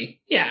it should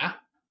be. Yeah.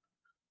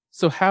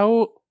 So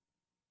how,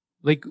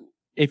 like,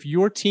 if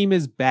your team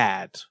is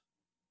bad,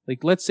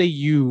 like, let's say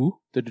you,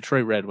 the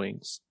Detroit Red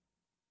Wings,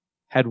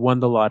 had won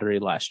the lottery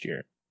last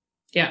year.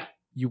 Yeah.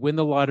 You win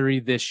the lottery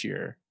this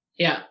year.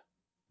 Yeah.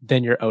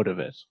 Then you're out of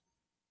it.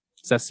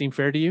 Does that seem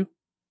fair to you?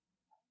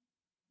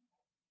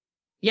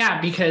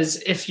 Yeah,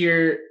 because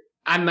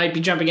I might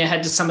be jumping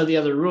ahead to some of the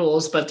other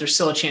rules, but there's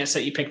still a chance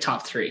that you pick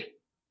top 3.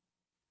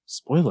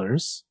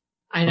 Spoilers.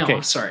 I know. Okay.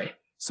 I'm sorry.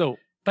 So,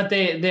 but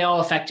they all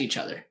affect each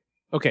other.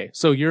 Okay,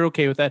 so you're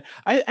okay with that.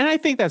 I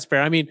think that's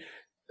fair. I mean,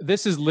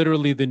 this is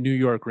literally the New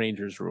York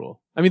Rangers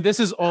rule. I mean,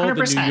 this is all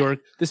 100%. the New York.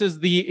 This is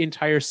the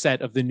entire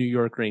set of the New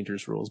York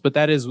Rangers rules. But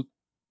that is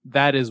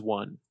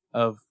one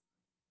of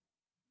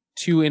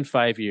 2 in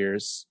 5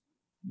 years.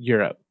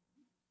 Europe.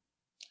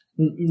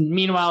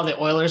 Meanwhile, the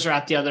Oilers are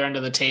at the other end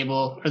of the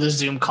table or the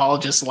Zoom call,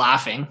 just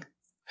laughing.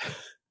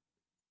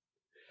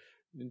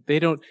 They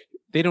don't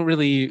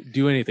really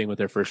do anything with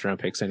their first round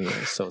picks anyway.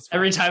 So it's fine.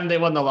 Every time they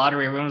won the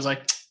lottery, everyone was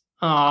like,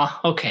 "Oh,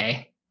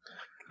 okay."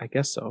 I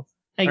guess so.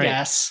 I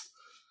guess.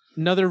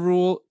 Another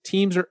rule: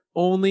 teams are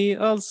only.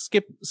 I'll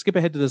skip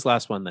ahead to this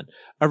last one then.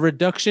 A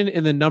reduction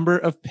in the number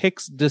of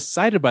picks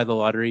decided by the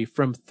lottery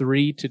from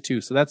 3 to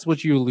 2. So that's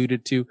what you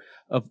alluded to.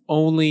 Of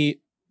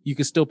only you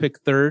can still pick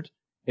third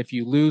if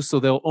you lose. So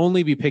they'll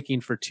only be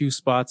picking for 2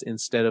 spots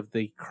instead of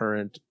the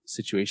current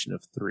situation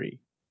of 3.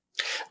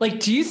 Like,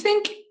 do you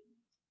think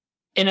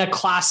in a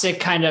classic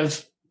kind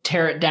of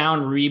tear it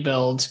down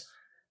rebuild,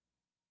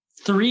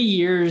 3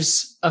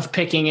 years of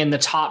picking in the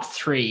top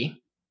 3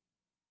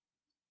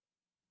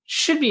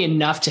 should be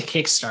enough to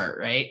kickstart,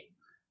 right?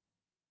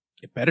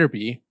 It better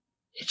be.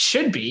 It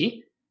should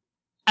be.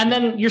 And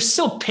then you're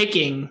still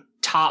picking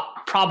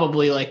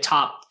probably like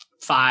top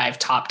 5,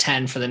 top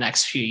 10 for the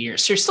next few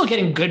years. So you're still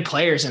getting good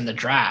players in the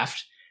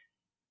draft.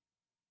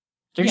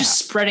 They're just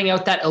spreading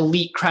out that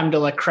elite creme de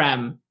la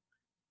creme.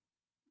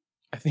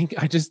 I think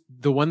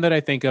the one that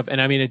I think of,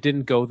 and I mean, it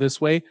didn't go this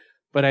way,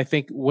 but I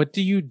think, what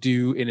do you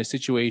do in a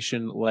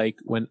situation like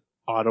when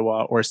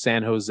Ottawa or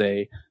San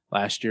Jose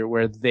last year,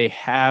 where they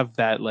have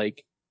that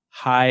like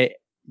high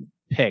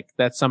pick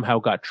that somehow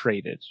got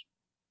traded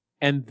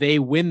and they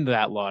win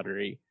that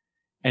lottery,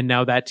 and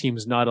now that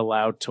team's not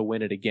allowed to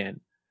win it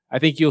again? I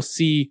think you'll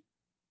see,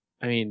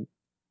 I mean,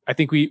 I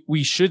think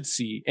we should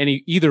see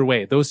either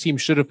way, those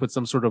teams should have put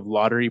some sort of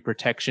lottery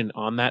protection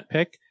on that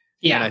pick.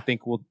 Yeah. And I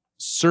think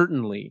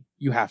certainly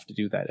you have to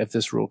do that if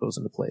this rule goes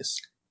into place.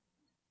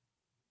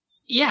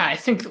 Yeah, I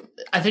think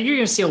you're going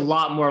to see a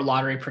lot more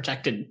lottery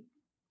protected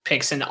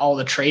picks in all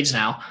the trades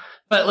now.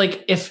 But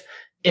like if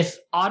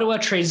Ottawa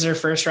trades their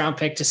first round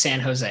pick to San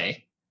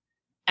Jose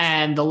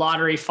and the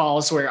lottery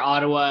falls where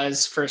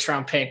Ottawa's first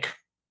round pick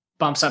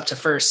bumps up to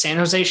first, San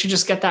Jose should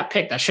just get that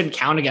pick. That shouldn't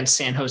count against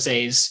San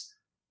Jose's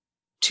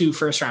 2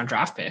 first round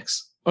draft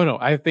picks. Oh no,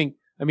 I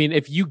mean,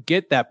 if you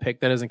get that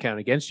pick, that doesn't count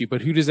against you,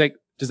 but who does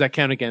that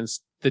count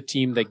against? The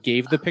team that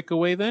gave the pick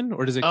away then?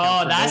 Or does it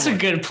count? Oh, that's a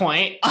good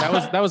point.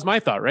 that was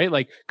my thought, right?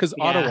 Like, because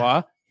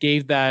Ottawa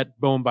gave that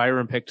Bowen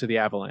Byram pick to the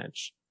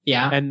Avalanche.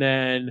 Yeah. And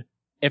then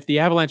if the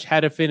Avalanche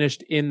had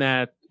finished in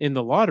the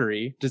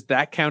lottery, does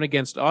that count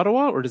against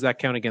Ottawa or does that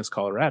count against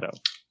Colorado?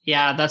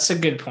 Yeah, that's a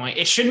good point.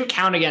 It shouldn't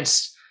count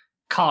against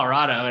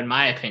Colorado, in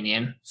my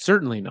opinion.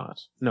 Certainly not.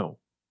 No.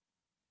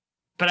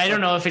 But I don't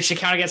know if it should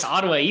count against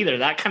Ottawa either.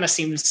 That kind of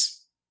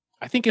seems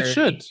I think it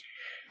should.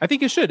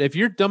 If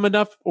you're dumb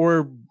enough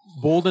or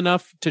bold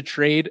enough to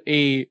trade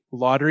a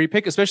lottery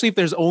pick, especially if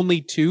there's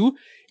only 2,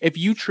 if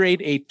you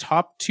trade a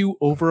top 2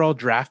 overall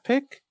draft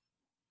pick,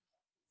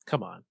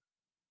 come on.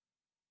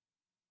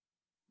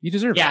 You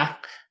deserve it.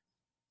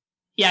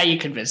 Yeah, you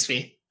convinced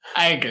me.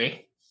 I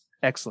agree.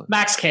 Excellent.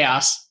 Max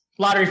chaos.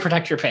 Lottery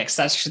protect your picks.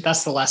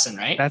 That's the lesson,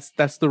 right?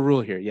 That's the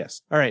rule here,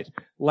 yes. All right.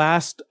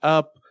 Last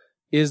up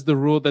is the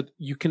rule that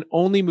you can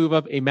only move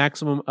up a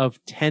maximum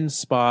of 10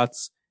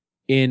 spots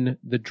in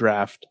the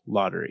draft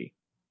lottery.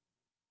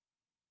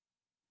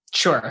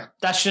 Sure.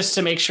 That's just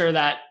to make sure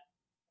that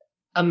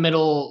a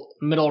middle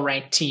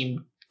ranked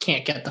team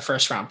can't get the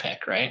first round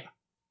pick, right?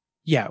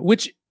 Yeah,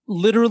 which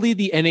literally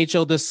the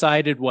NHL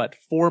decided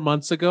 4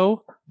 months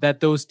ago that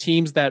those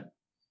teams that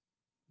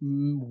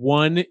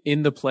won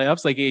in the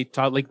playoffs,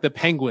 like the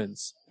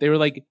Penguins, they were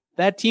like,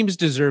 that team's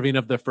deserving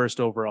of the first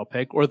overall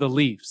pick, or the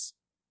Leafs.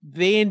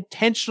 They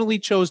intentionally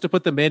chose to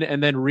put them in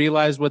and then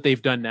realized what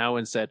they've done now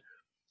and said,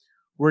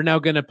 we're now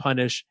going to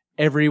punish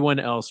everyone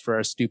else for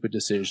our stupid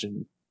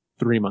decision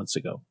 3 months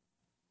ago.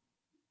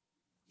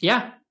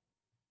 Yeah.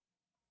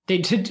 They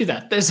did do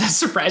that. Is that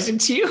surprising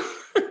to you?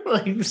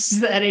 Like, this is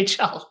the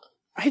NHL.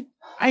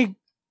 I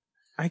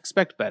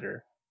expect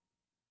better.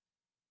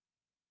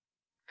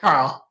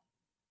 Carl,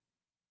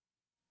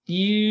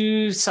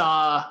 you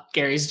saw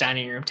Gary's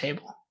dining room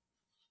table.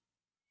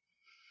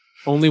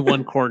 Only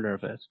one corner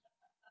of it.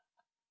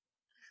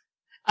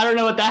 I don't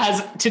know what that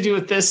has to do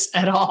with this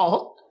at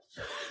all.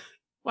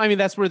 Well, I mean,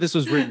 that's where this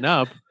was written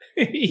up.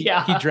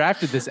 Yeah. He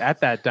drafted this at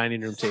that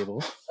dining room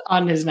table.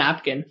 On his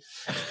napkin.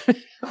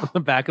 On the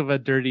back of a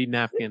dirty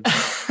napkin.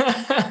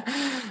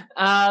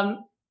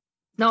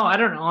 No, I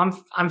don't know.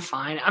 I'm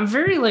fine. I'm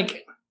very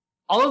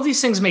all of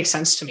these things make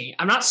sense to me.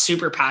 I'm not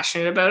super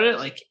passionate about it.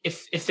 Like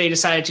if they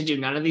decided to do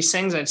none of these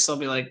things, I'd still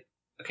be like,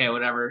 okay,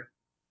 whatever.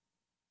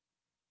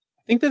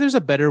 I think that there's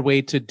a better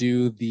way to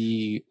do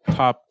the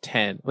top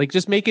 10. Like,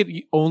 just make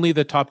it only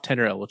the top 10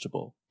 are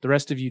eligible. The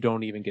rest of you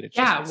don't even get a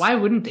chance. Yeah, why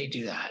wouldn't they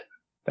do that?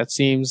 That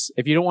seems,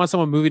 if you don't want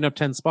someone moving up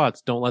 10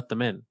 spots, don't let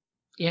them in.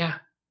 Yeah.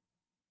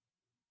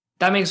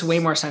 That makes way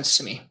more sense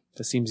to me.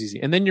 That seems easy.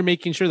 And then you're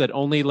making sure that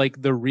only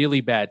like the really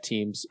bad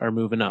teams are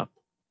moving up.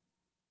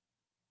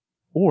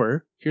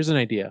 Or here's an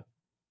idea.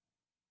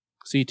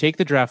 So you take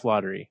the draft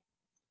lottery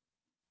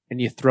and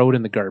you throw it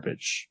in the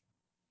garbage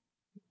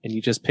and you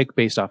just pick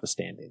based off of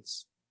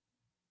standings.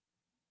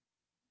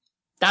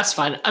 That's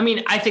fine. I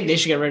mean, I think they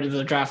should get rid of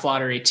the draft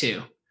lottery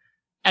too.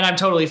 And I'm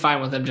totally fine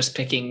with them just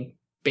picking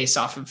based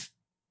off of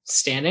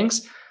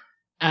standings.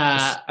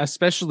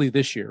 Especially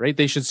this year, right?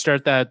 They should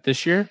start that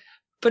this year.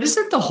 But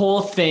isn't the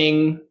whole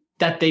thing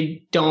that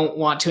they don't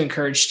want to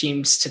encourage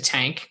teams to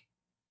tank?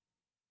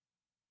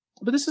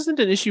 But this isn't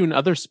an issue in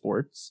other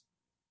sports.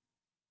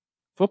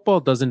 Football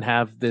doesn't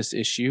have this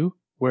issue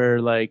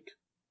where like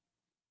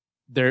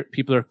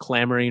people are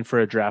clamoring for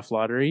a draft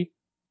lottery.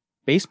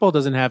 Baseball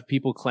doesn't have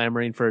people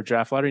clamoring for a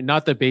draft lottery.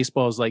 Not that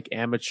baseball is like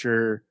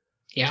amateur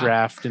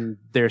draft and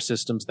their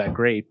system's that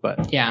great,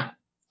 but yeah.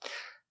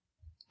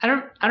 I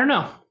don't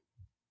know.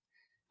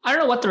 I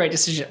don't know what the right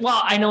decision.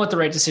 Well, I know what the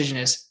right decision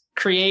is.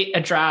 Create a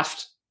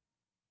draft,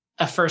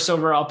 a first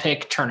overall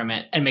pick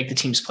tournament, and make the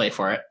teams play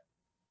for it.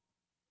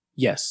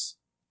 Yes.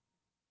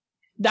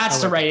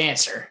 That's the right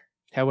answer.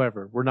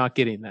 However, we're not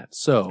getting that.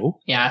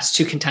 So yeah, it's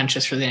too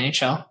contentious for the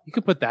NHL. You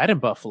could put that in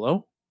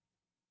Buffalo.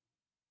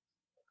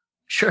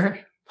 Sure.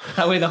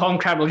 That way the home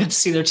crowd will get to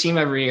see their team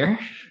every year.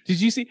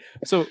 Did you see?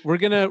 So we're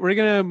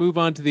gonna move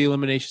on to the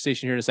Elimination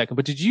Station here in a second.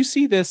 But did you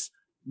see this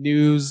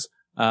news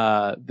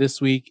this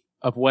week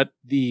of what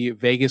the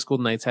Vegas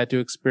Golden Knights had to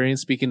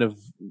experience? Speaking of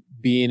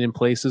being in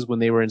places when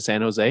they were in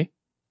San Jose.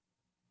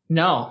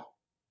 No.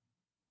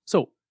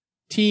 So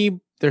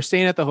they're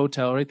staying at the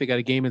hotel, right? They got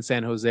a game in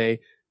San Jose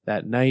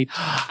that night.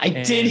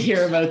 I did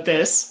hear about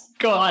this.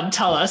 Go on,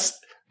 tell us.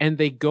 And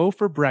they go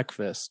for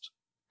breakfast,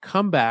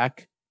 come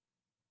back,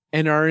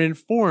 and are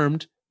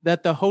informed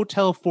that the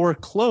hotel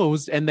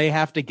foreclosed and they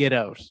have to get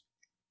out.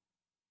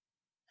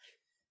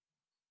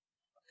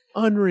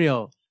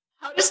 Unreal.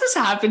 How does this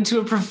happen to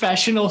a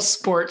professional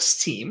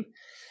sports team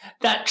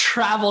that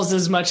travels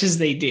as much as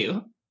they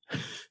do?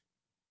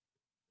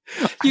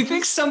 You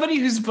think somebody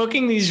who's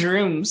booking these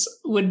rooms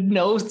would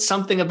know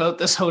something about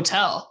this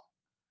hotel?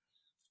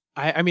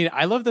 I mean,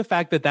 I love the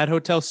fact that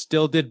hotel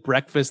still did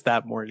breakfast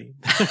that morning.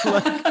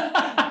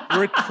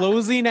 We're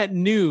closing at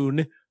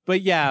noon,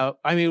 but yeah,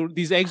 I mean,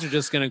 these eggs are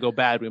just going to go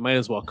bad. We might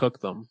as well cook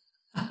them.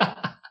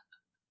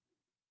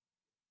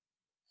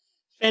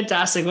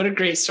 Fantastic. What a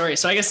great story.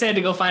 So I guess they had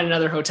to go find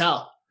another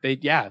hotel. They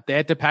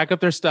had to pack up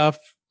their stuff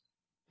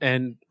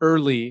and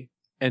early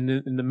and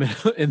in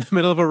the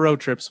middle of a road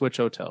trip, switch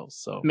hotels.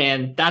 So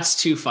man, that's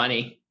too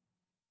funny.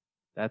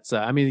 That's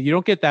I mean, you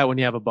don't get that when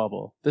you have a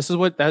bubble. This is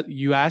what that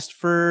you asked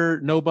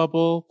for. No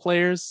bubble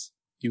players,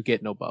 you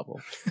get no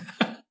bubble.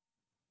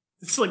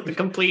 It's like the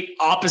complete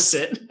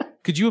opposite.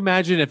 Could you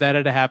imagine if that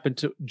had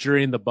happened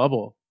during the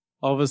bubble?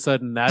 All of a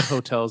sudden that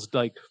hotel's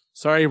like,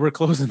 sorry, we're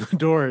closing the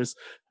doors.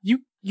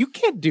 You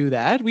can't do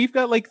that. We've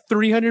got like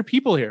 300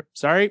 people here.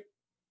 Sorry.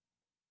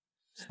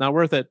 It's not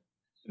worth it.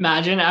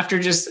 Imagine after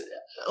just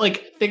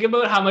like, think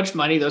about how much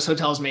money those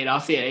hotels made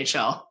off the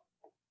NHL.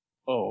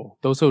 Oh,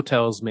 those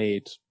hotels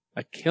made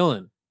a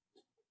killing.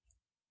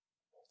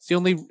 It's the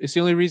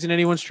only reason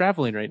anyone's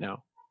traveling right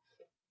now.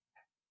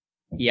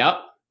 Yep.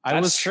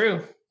 That's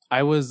true.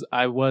 I was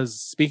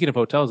speaking of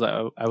hotels.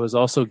 I was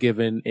also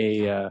given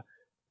a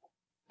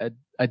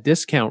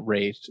discount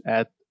rate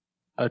at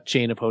a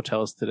chain of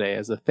hotels today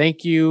as a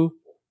thank you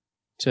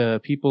to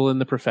people in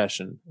the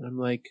profession. I'm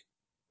like,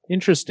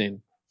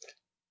 interesting.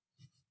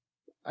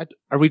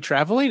 Are we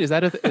traveling? Is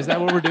that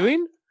what we're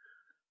doing?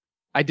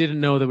 I didn't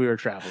know that we were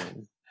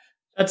traveling.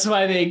 That's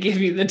why they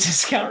give you the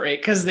discount rate,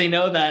 because they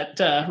know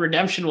that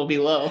redemption will be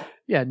low.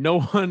 Yeah, no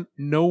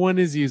one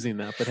is using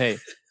that, but hey,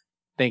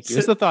 thank you.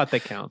 It's the thought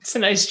that counts. It's a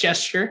nice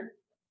gesture.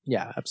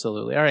 Yeah,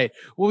 absolutely. All right.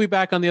 We'll be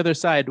back on the other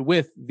side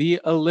with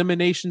the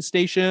Elimination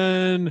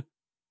Station.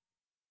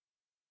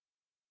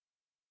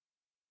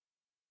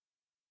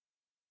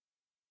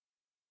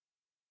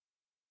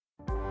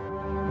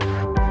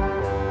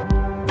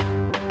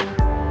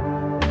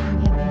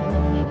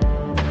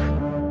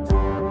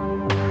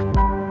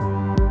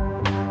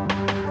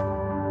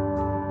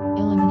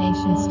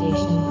 Elimination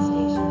Station.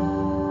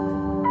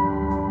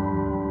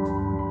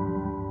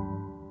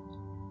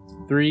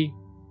 3,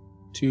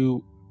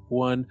 2,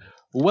 1.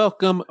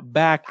 Welcome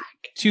back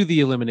to the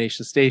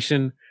Elimination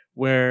Station,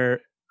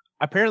 where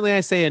apparently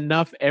I say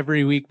enough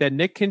every week that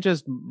Nick can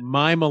just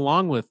mime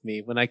along with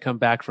me when I come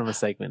back from a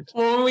segment.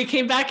 Well, when we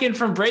came back in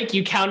from break,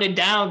 you counted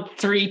down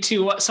 3,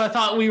 2, 1. So I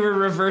thought we were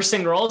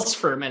reversing roles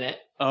for a minute.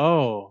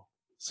 Oh,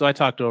 so I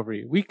talked over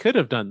you. We could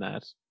have done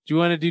that. Do you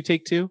want to do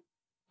take 2?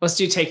 Let's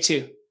do take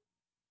 2.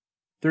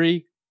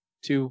 3,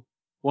 2,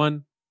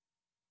 1.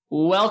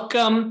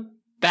 Welcome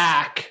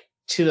back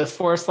to the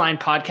Fourth Line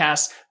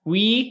Podcast.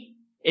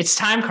 It's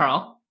time,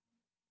 Carl.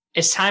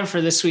 It's time for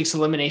this week's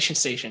Elimination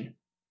Station.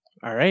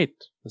 All right,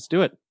 let's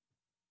do it.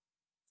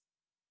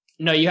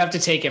 No, you have to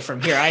take it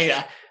from here.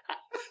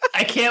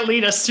 I can't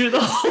lead us through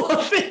the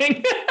whole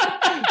thing.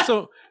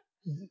 So,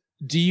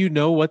 do you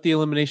know what the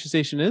Elimination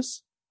Station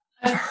is?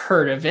 I've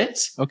heard of it.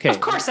 Okay.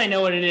 Of course I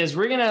know what it is.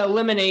 We're going to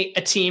eliminate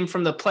a team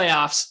from the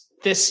playoffs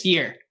this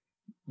year.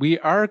 We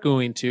are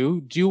going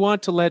to. Do you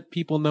want to let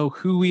people know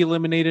who we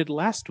eliminated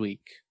last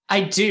week?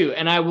 I do,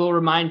 and I will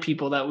remind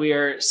people that we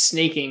are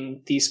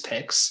snaking these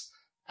picks.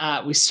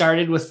 We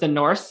started with the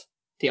North,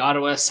 the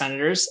Ottawa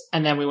Senators,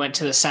 and then we went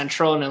to the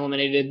Central and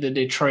eliminated the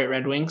Detroit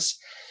Red Wings.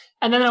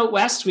 And then out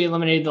west, we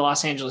eliminated the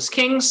Los Angeles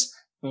Kings.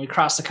 When we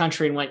crossed the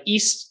country and went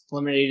east,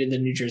 eliminated the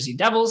New Jersey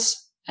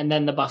Devils, and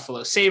then the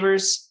Buffalo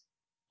Sabres,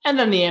 and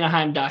then the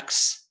Anaheim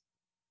Ducks.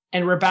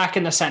 And we're back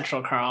in the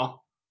Central,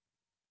 Carl,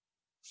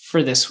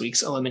 for this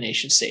week's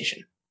Elimination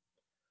Station.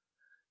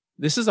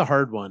 This is a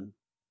hard one.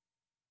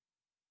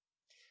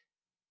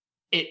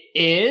 It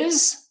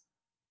is,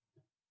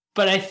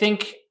 but I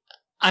think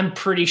I'm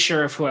pretty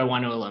sure of who I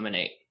want to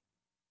eliminate.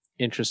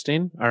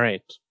 Interesting. All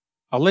right.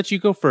 I'll let you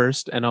go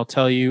first, and I'll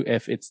tell you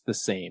if it's the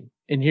same.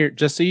 And here,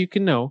 just so you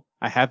can know,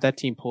 I have that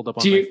team pulled up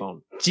on my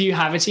phone. Do you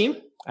have a team?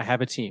 I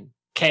have a team.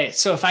 Okay,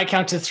 so if I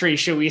count to 3,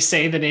 should we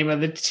say the name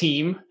of the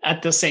team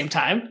at the same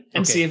time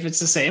and see if it's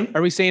the same?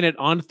 Are we saying it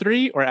on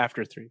 3 or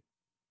after 3?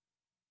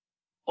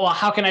 Well,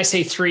 how can I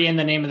say 3 and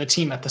the name of the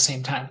team at the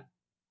same time?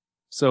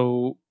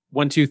 So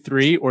 1, 2,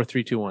 3, or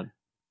 3, 2, 1?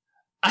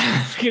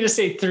 I'm going to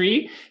say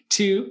 3,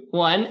 2,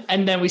 1,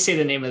 and then we say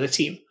the name of the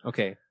team.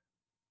 Okay.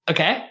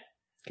 Okay?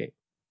 Okay.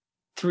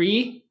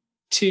 3,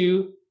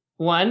 2,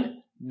 1.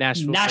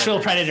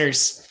 Nashville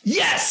Predators.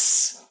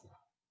 Yes!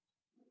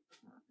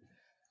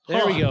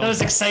 There we go. That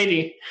was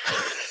exciting.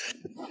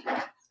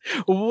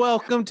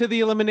 Welcome to the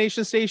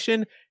Elimination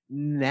Station,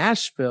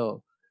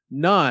 Nashville.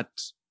 Not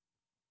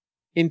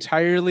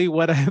entirely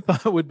what I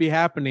thought would be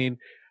happening,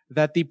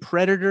 that the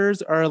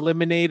Predators are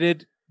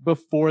eliminated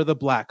before the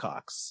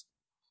Blackhawks.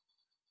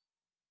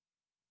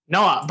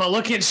 No, but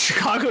look at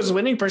Chicago's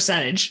winning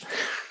percentage.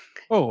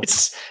 Oh,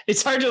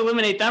 it's hard to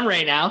eliminate them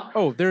right now.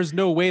 Oh, there's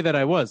no way that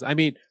I was. I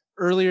mean,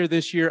 earlier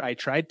this year I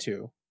tried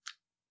to,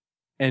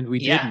 and we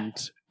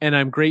didn't. And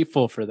I'm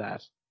grateful for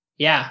that.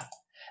 Yeah.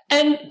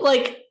 And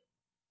like,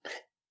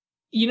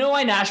 you know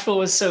why Nashville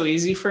was so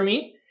easy for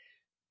me?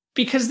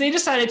 Because they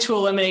decided to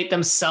eliminate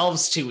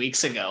themselves 2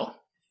 weeks ago.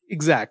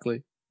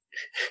 Exactly.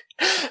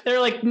 They're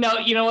like, no,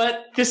 you know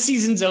what? This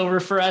season's over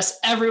for us.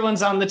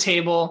 Everyone's on the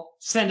table.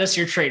 Send us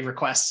your trade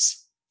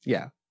requests.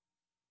 Yeah.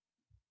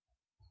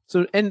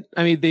 So, and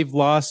I mean, they've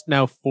lost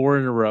now 4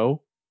 in a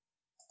row.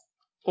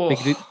 Oh.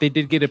 They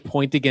did get a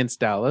point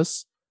against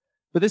Dallas.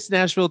 But this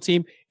Nashville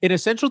team, in a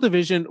Central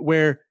Division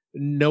where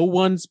no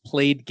one's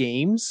played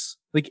games,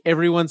 like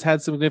everyone's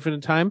had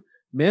significant time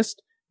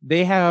missed,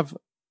 they have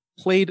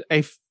played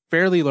a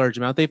fairly large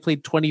amount. They've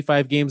played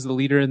 25 games. The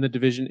leader in the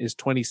division is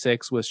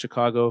 26 with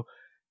Chicago,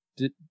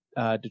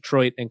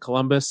 Detroit, and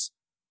Columbus.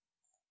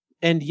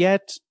 And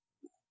yet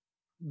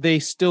they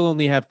still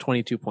only have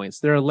 22 points.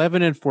 They're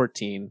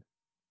 11-14.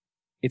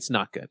 It's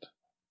not good.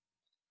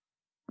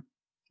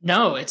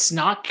 No, it's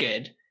not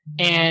good.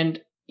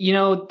 And you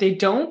know, they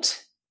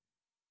don't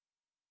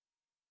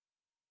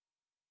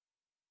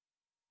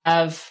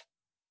have.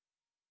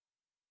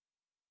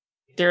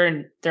 They're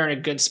in a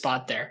good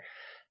spot there.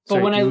 But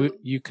sorry, when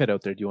you cut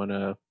out there, do you want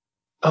to?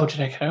 Oh,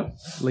 did I cut out?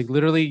 Like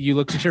literally, you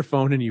looked at your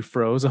phone and you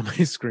froze on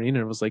my screen,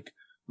 and it was like,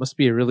 must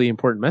be a really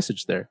important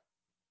message there.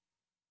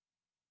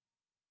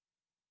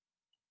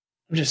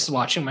 I'm just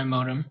watching my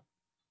modem.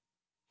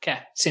 Okay,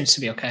 seems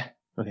to be okay.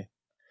 Okay.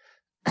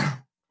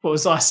 What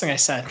was the last thing I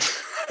said?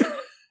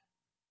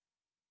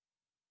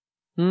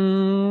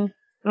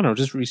 I don't know.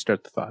 Just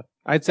restart the thought.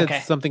 I'd said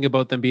something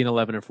about them being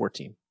 11 or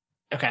 14.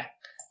 Okay.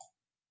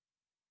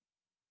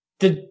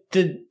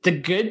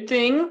 The good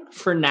thing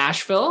for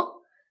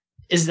Nashville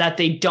is that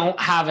they don't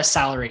have a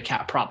salary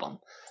cap problem.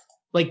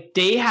 Like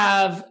they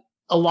have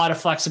a lot of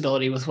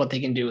flexibility with what they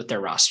can do with their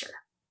roster.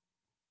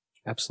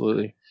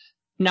 Absolutely.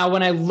 Now,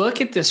 when I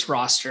look at this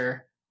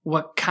roster,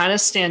 what kind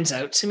of stands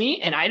out to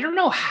me, and I don't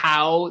know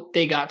how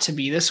they got to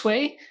be this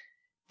way,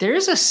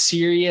 there's a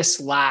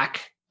serious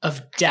lack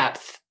of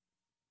depth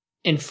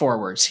in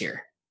forwards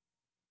here.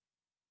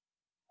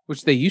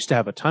 Which they used to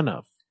have a ton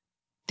of.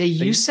 They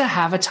used to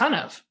have a ton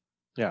of.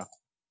 Yeah.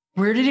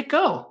 Where did it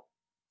go?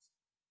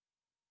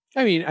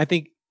 I mean, I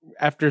think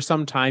after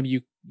some time,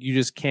 you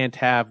just can't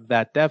have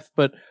that depth.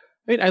 But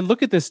I mean, I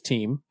look at this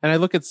team and I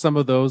look at some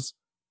of those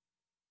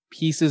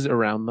pieces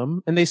around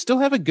them, and they still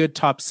have a good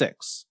top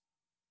 6.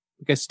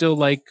 Like, I still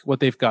like what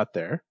they've got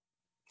there.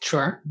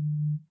 Sure.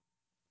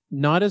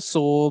 Not as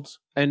sold,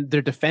 and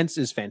their defense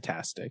is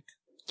fantastic.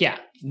 Yeah.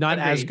 Not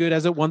as good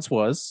as it once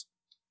was,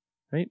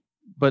 right?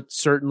 But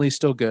certainly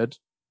still good.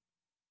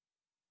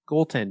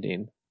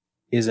 Goaltending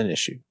is an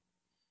issue.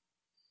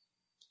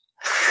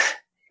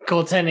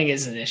 Goaltending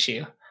is an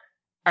issue.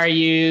 Are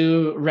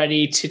you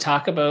ready to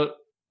talk about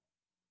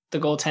the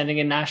goaltending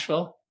in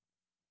Nashville?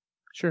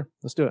 Sure,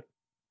 let's do it.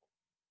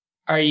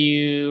 Are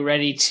you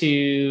ready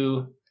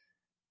to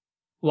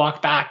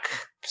walk back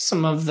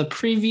some of the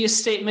previous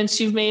statements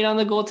you've made on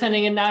the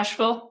goaltending in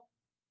Nashville?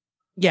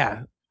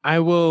 Yeah, I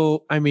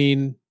will. I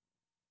mean,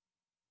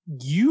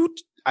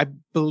 I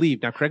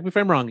believe, now correct me if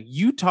I'm wrong,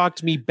 you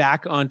talked me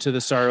back onto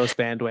the Saros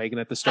bandwagon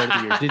at the start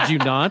of the year. Did you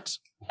not?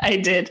 I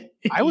did.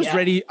 I was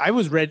ready. I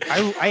was ready.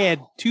 I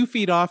had 2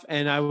 feet off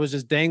and I was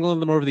just dangling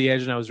them over the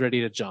edge and I was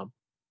ready to jump.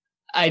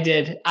 I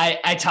did.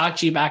 I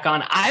talked you back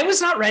on. I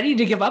was not ready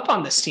to give up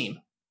on this team.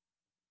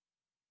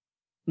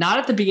 Not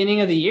at the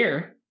beginning of the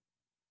year.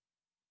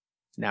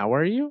 Now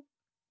are you?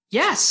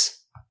 Yes.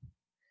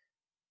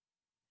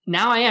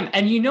 Now I am.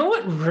 And you know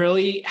what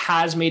really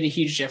has made a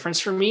huge difference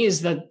for me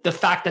is the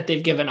fact that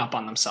they've given up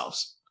on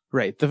themselves.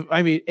 Right.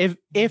 I mean,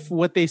 if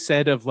what they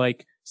said of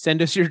like,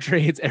 send us your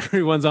trades,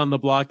 everyone's on the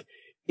block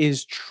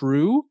is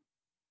true,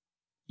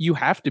 you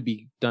have to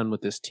be done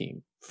with this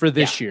team for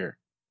this year.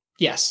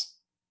 Yes.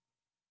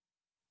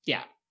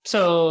 Yeah.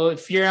 So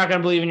if you're not going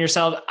to believe in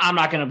yourself, I'm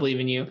not going to believe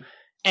in you.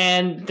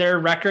 And their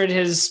record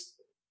has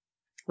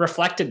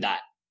reflected that.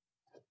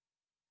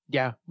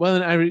 Yeah. Well,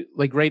 and I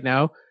like right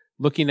now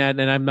looking at,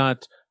 and I'm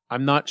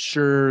not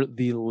sure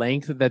the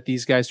length that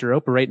these guys are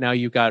out, but right now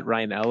you've got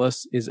Ryan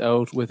Ellis is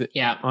out with it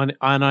on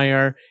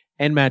IR,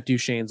 and Matt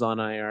Duchene's on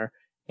IR,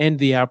 and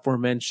the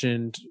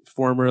aforementioned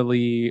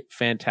formerly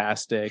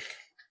fantastic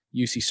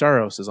UC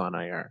Saros is on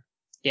IR.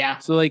 Yeah.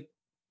 So like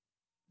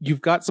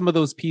you've got some of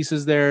those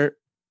pieces there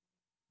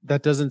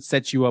that doesn't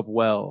set you up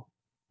well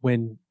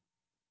when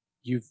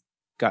you've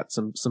got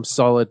some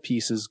solid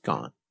pieces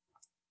gone.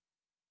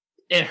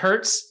 It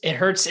hurts. It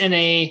hurts in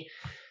a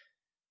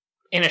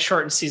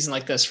shortened season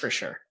like this for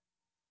sure.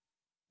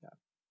 Yeah.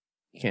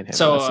 You can't have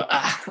so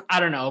I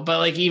don't know, but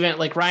like even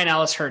like Ryan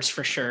Ellis hurts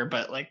for sure,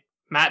 but like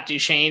Matt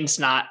Duchene's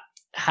not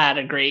had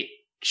a great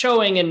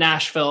showing in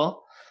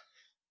Nashville.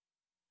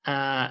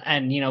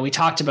 And you know, we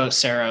talked about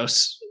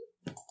Saros.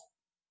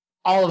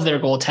 All of their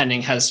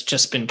goaltending has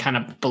just been kind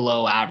of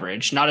below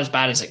average. Not as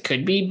bad as it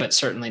could be, but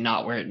certainly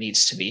not where it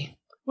needs to be.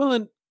 Well,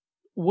 and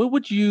what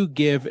would you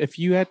give if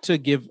you had to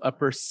give a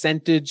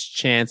percentage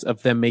chance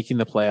of them making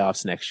the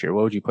playoffs next year?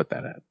 What would you put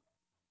that at?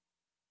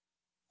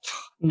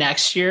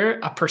 Next year,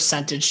 a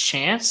percentage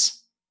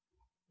chance?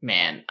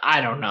 Man,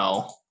 I don't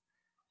know.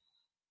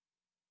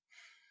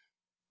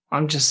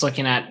 I'm just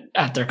looking at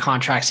their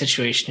contract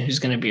situation, who's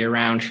going to be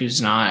around,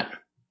 who's not.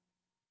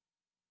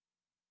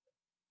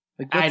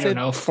 Like, I don't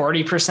know,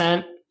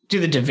 40%? Do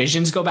the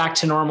divisions go back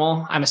to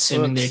normal? I'm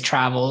assuming they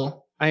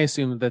travel. I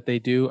assume that they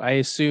do. I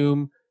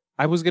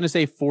was going to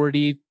say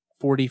 40,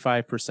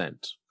 45% for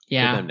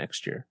them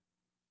next year.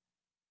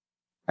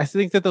 I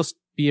think that they'll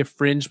be a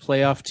fringe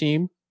playoff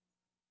team.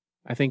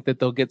 I think that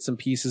they'll get some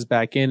pieces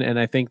back in, and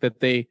I think that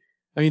they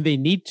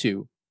need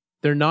to.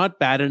 They're not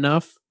bad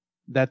enough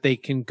that they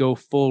can go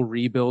full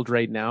rebuild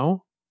right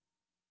now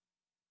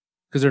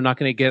because they're not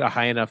going to get a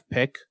high enough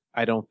pick.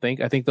 I don't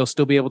think. I think they'll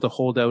still be able to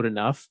hold out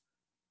enough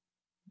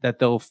that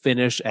they'll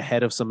finish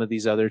ahead of some of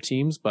these other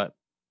teams, but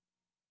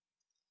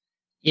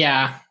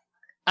yeah,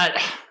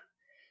 I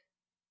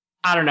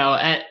don't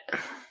know.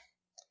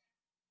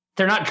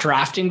 They're not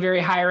drafting very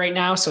high right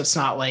now, so it's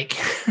not like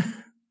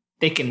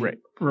they can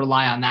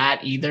rely on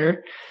that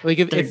either. Like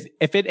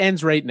if it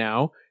ends right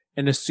now,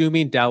 and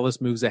assuming Dallas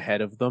moves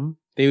ahead of them,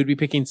 they would be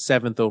picking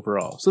 7th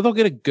overall. So they'll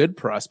get a good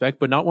prospect,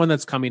 but not one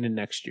that's coming in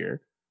next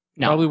year.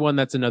 No. Probably one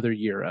that's another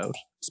year out,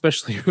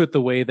 especially with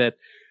the way that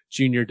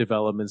junior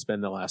development's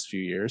been the last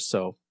few years.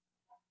 So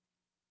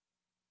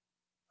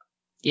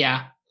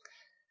yeah.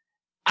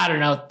 I don't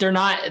know. They're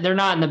not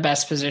in the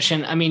best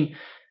position. I mean,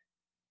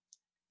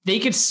 they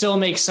could still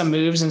make some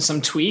moves and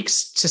some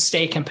tweaks to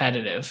stay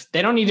competitive.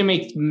 They don't need to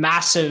make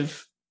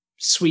massive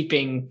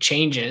sweeping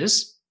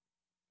changes.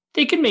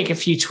 They could make a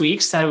few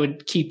tweaks that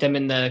would keep them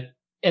in the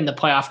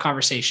playoff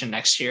conversation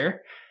next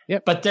year.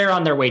 Yep. But they're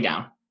on their way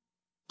down.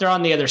 They're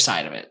on the other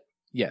side of it.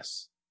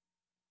 Yes.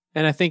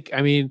 And I think,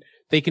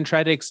 they can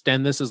try to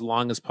extend this as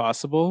long as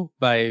possible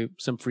by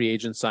some free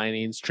agent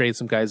signings, trade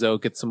some guys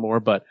out, get some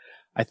more. But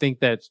I think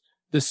that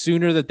the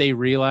sooner that they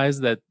realize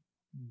that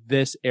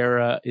this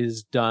era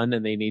is done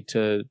and they need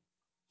to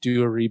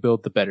do a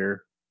rebuild, the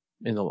better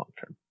in the long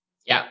term.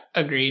 Yeah,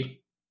 agreed.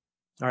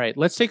 All right,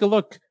 let's take a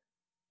look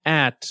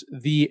at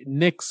the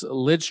Knicks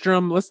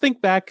Lidstrom. Let's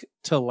think back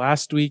to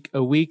last week,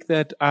 a week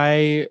that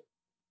I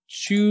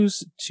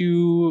choose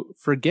to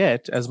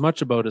forget as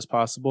much about as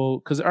possible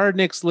because our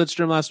Knicks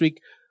Lidstrom last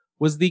week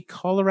was the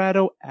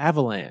Colorado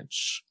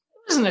Avalanche.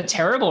 It wasn't a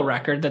terrible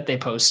record that they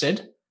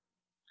posted.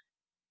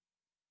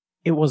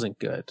 It wasn't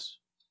good.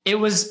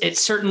 It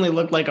certainly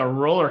looked like a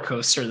roller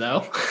coaster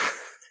though.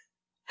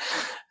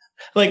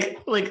 like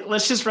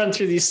let's just run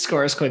through these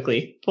scores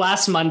quickly.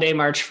 Last Monday,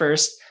 March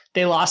 1st,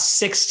 they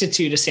lost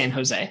 6-2 to San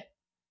Jose.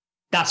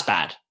 That's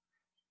bad.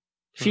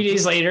 A few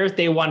days later,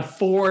 they won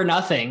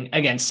 4-0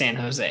 against San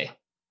Jose.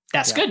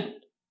 That's good.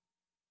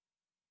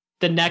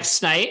 The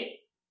next night,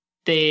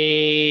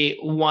 they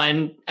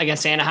won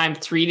against Anaheim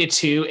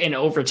 3-2 in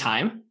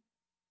overtime.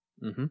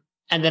 Mm-hmm.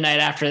 And the night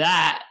after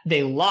that,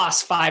 they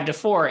lost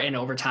 5-4 in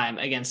overtime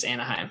against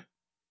Anaheim.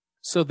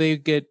 So they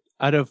get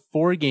out of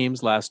 4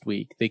 games last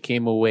week, they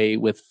came away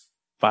with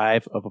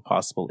 5 of a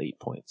possible 8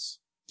 points.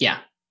 Yeah.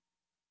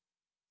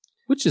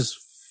 Which is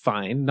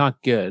fine.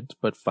 Not good,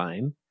 but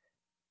fine.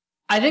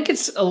 I think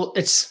it's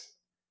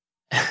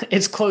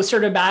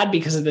closer to bad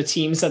because of the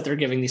teams that they're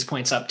giving these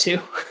points up to.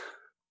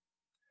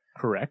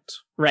 Correct.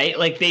 Right?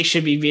 Like they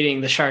should be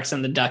beating the Sharks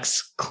and the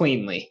Ducks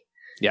cleanly.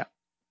 Yeah.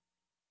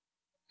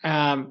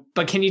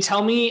 But can you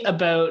tell me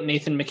about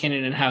Nathan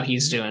MacKinnon and how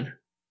he's doing?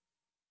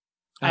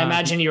 I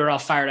imagine you were all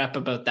fired up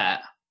about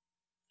that.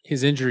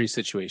 His injury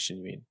situation,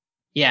 you mean?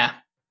 Yeah.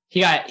 He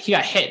got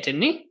hit,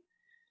 didn't he?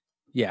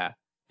 Yeah.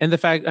 And the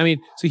fact, I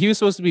mean, so he was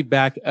supposed to be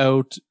back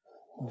out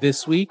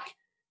this week,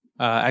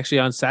 actually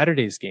on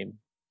Saturday's game.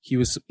 He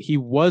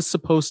was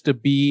supposed to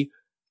be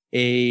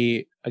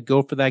a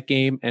go for that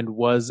game and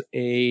was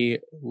a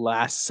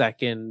last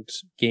second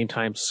game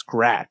time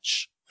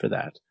scratch for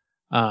that.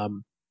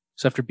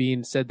 So after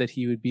being said that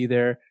he would be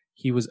there,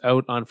 he was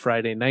out on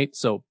Friday night.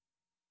 So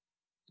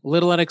a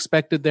little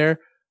unexpected there,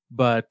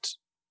 but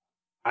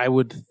I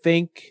would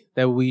think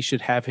that we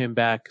should have him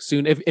back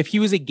soon. If he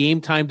was a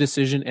game time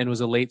decision and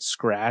was a late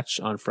scratch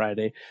on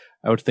Friday,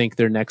 I would think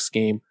their next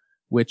game,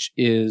 which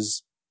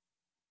is,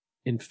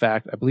 in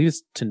fact, I believe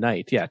it's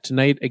tonight. Yeah,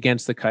 tonight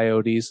against the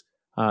Coyotes.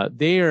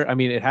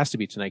 It has to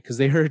be tonight because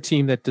they are a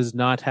team that does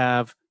not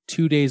have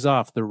 2 days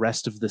off the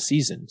rest of the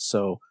season.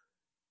 So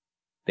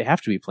they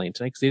have to be playing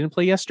tonight because they didn't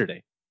play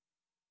yesterday.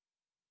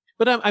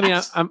 But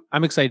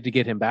I'm excited to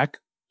get him back.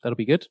 That'll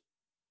be good.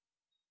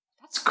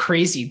 That's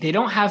crazy. They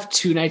don't have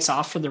 2 nights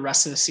off for the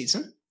rest of the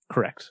season?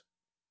 Correct.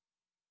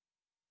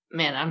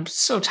 Man, I'm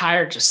so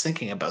tired just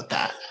thinking about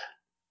that.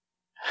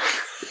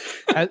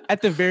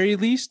 At the very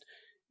least,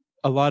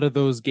 a lot of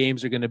those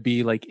games are going to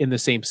be like in the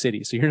same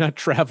city. So you're not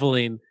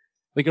traveling,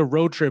 like a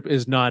road trip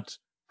is not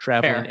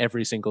traveling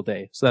every single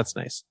day. So that's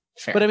nice.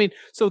 Fair. But I mean,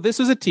 so this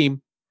is a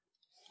team.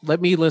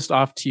 Let me list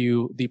off to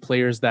you the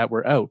players that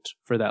were out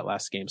for that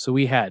last game. So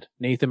we had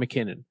Nathan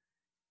MacKinnon,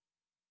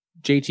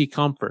 JT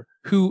Compher,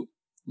 who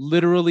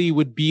literally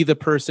would be the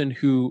person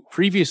who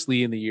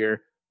previously in the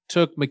year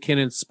took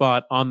McKinnon's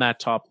spot on that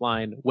top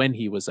line when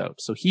he was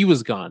out. So he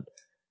was gone.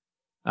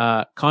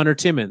 Connor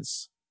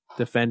Timmins,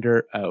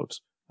 defender, out.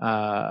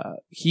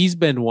 He's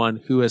been one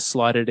who has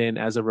slotted in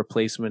as a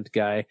replacement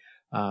guy,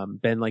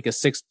 been like a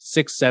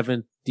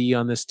 6'7" D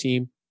on this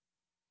team.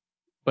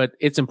 But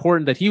it's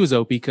important that he was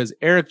out because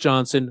Eric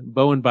Johnson,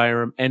 Bowen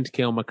Byram, and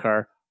Cale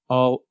Makar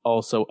all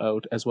also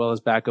out, as well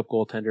as backup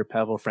goaltender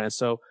Pavel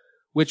Francouz,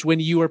 which when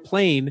you are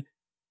playing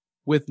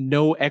with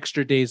no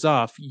extra days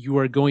off, you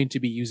are going to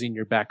be using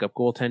your backup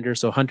goaltender.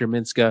 So Hunter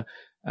Minska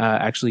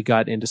actually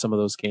got into some of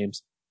those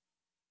games.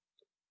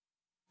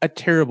 A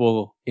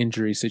terrible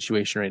injury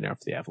situation right now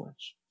for the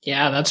Avalanche.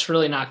 Yeah, that's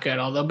really not good.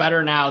 Although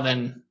better now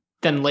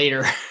than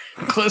later,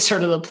 closer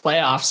to the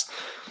playoffs.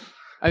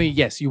 I mean,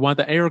 yes, you want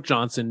that. Eric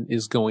Johnson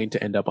is going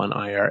to end up on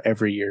IR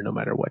every year, no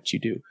matter what you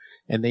do.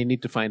 And they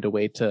need to find a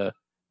way to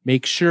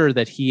make sure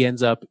that he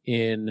ends up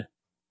in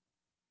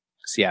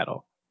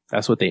Seattle.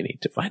 That's what they need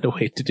to find a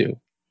way to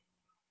do.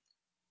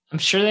 I'm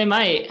sure they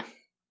might.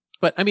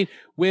 But I mean,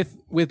 with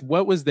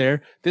what was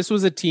there, this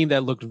was a team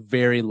that looked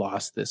very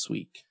lost this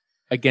week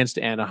against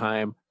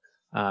Anaheim,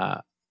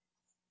 on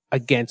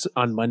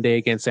Monday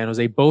against San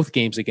Jose, both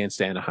games against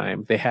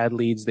Anaheim. They had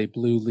leads. They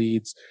blew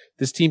leads.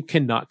 This team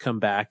cannot come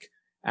back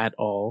at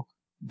all.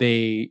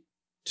 They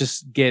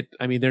just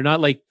they're not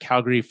like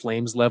Calgary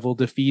Flames level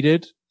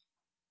defeated.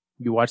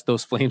 You watch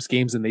those Flames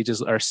games and they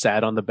just are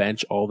sat on the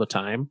bench all the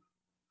time.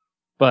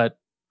 But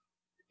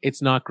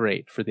it's not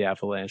great for the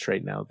Avalanche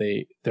right now.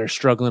 They're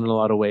struggling in a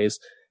lot of ways.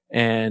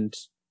 And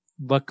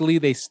luckily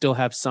they still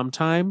have some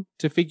time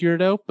to figure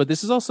it out. But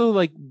this is also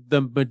like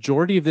the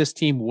majority of this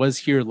team was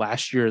here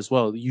last year as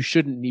well. You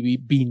shouldn't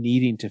be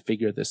needing to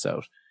figure this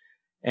out.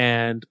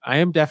 And I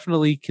am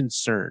definitely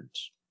concerned.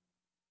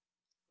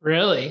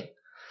 Really?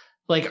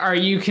 Like, are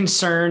you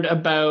concerned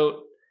about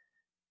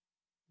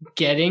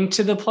getting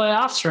to the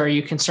playoffs, or are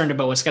you concerned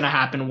about what's going to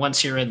happen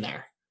once you're in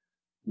there?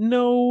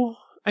 No,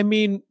 I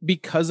mean,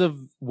 because of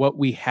what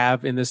we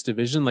have in this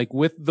division, like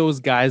with those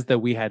guys that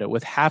we had out,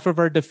 with half of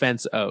our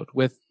defense out,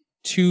 with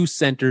 2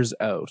 centers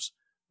out,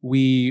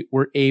 we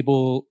were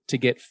able to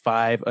get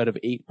 5 out of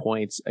 8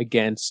 points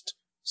against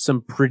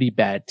some pretty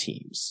bad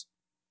teams.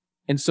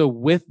 And so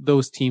with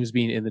those teams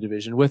being in the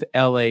division, with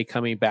LA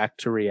coming back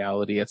to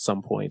reality at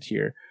some point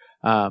here,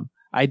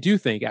 I do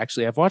think,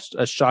 actually, I've watched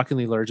a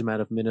shockingly large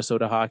amount of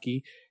Minnesota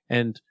hockey,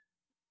 and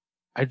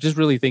I just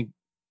really think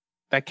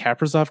that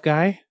Kaprizov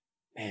guy,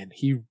 man,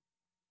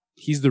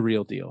 he's the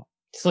real deal.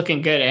 It's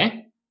looking good,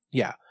 eh?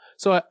 Yeah.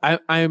 So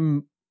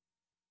I'm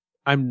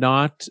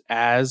not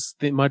as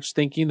much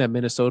thinking that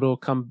Minnesota will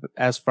come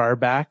as far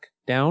back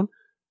down.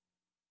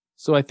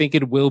 So I think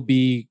it will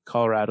be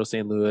Colorado,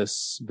 St.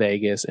 Louis,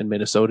 Vegas, and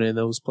Minnesota in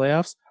those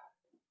playoffs.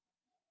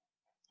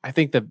 I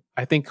think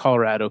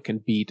Colorado can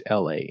beat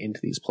LA into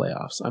these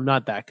playoffs. I'm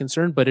not that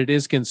concerned, but it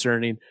is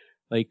concerning.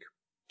 Like,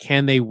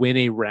 can they win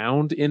a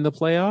round in the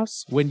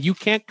playoffs? When you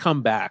can't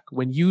come back,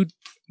 when you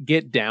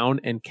get down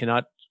and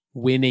cannot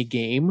win a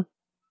game,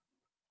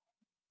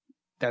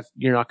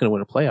 you're not going to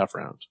win a playoff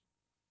round.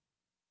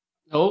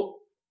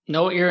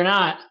 No, you're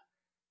not.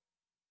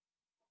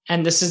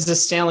 And this is the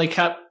Stanley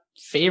Cup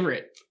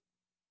favorite.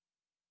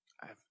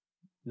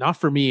 not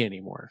for me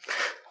anymore.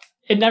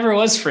 It never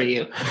was for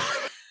you.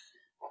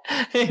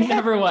 It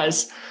never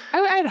was. I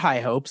had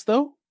high hopes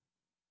though,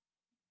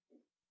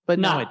 but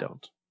now I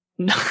don't.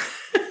 No.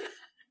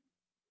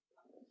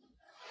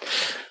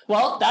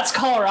 Well, that's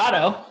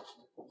Colorado.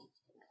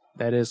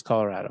 That is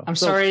Colorado. I'm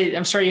sorry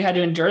you had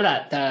to endure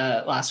that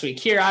last week.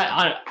 Here,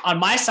 on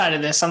my side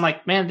of this, I'm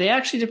like, man, they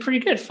actually did pretty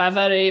good. 5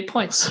 out of 8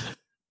 points.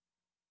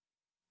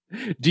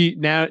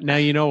 Now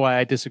you know why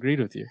I disagreed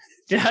with you.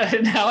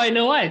 Now I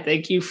know why.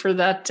 Thank you for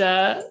that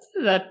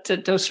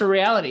dose of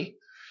reality.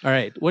 All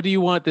right. What do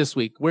you want this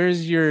week?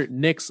 Where's your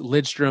Nick's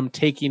Lidstrom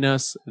taking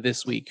us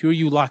this week? Who are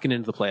you locking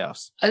into the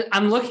playoffs?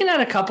 I'm looking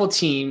at a couple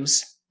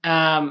teams,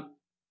 but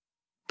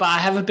I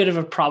have a bit of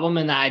a problem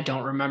in that I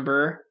don't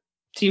remember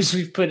teams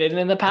we've put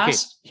in the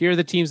past. Okay. Here are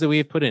the teams that we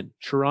have put in: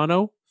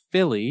 Toronto,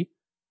 Philly,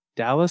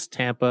 Dallas,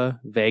 Tampa,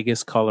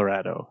 Vegas,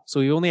 Colorado. So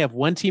we only have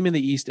one team in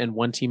the East and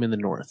one team in the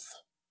North.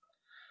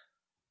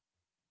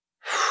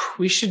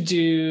 We should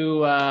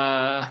do...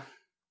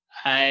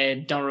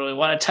 I don't really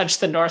want to touch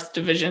the North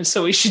Division,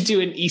 so we should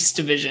do an East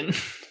Division.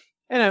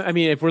 And I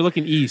mean, if we're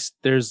looking East,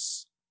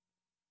 there's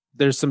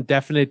some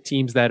definite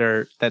teams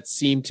that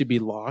seem to be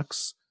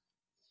locks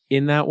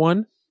in that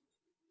one.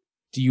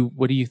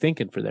 What are you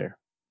thinking for there?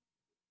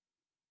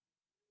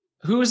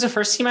 Who was the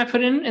first team I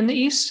put in the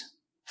East?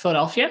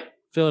 Philadelphia?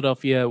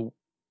 Philadelphia,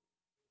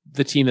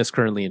 the team that's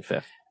currently in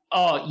 5th.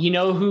 Oh, you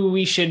know who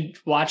we should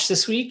watch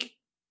this week?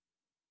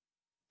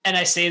 And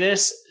I say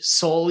this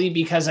solely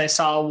because I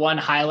saw one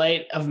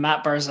highlight of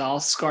Matt Barzal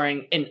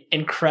scoring an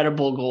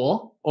incredible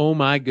goal. Oh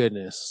my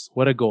goodness.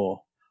 What a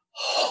goal.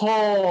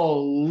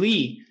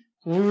 Holy.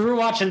 We're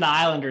watching the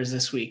Islanders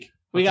this week.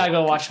 We got to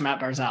go watch Matt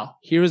Barzal.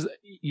 You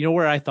know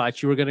where I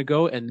thought you were going to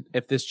go? And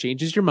if this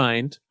changes your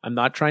mind, I'm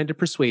not trying to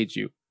persuade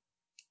you.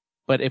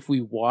 But if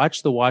we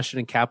watch the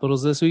Washington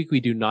Capitals this week,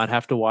 we do not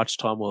have to watch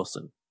Tom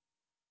Wilson.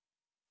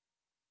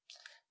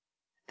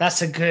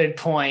 That's a good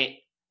point.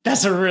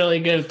 That's a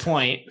really good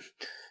point.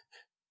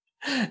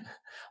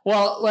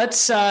 Well,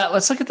 let's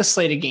look at the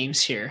slate of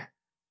games here.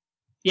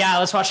 Yeah,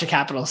 let's watch the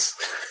Capitals.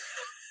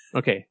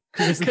 Okay,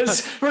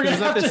 because we're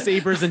not the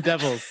Sabres and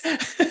Devils.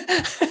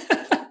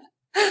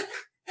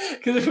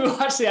 Because if we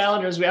watch the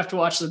Islanders, we have to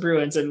watch the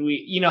Bruins, and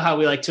you know how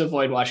we like to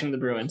avoid watching the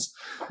Bruins.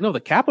 No, the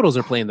Capitals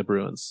are playing the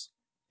Bruins.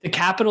 The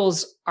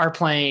Capitals are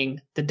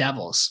playing the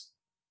Devils.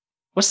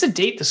 What's the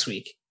date this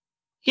week?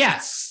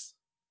 Yes.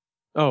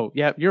 Oh,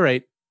 yeah, you're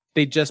right.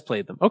 They just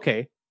played them.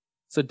 Okay.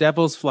 So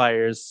Devils,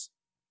 Flyers.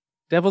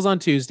 Devils on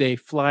Tuesday,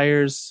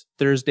 Flyers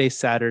Thursday,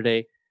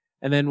 Saturday.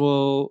 And then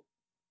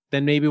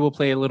maybe we'll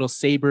play a little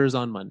Sabres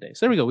on Monday.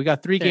 So there we go. We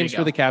got 3 games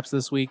for the Caps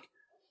this week.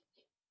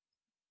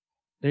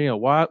 There you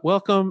go.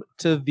 Welcome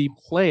to the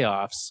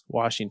playoffs,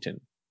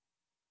 Washington.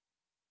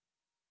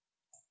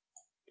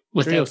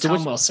 Without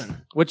Tom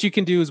Wilson. What you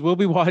can do is we'll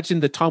be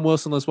watching the Tom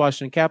Wilson-less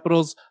Washington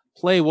Capitals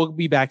play. We'll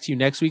be back to you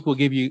next week. We'll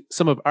give you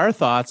some of our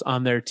thoughts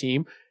on their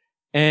team.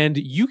 And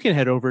you can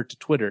head over to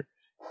Twitter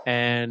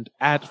and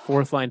at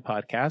Fourth Line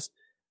Podcast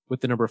with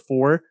the number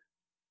 4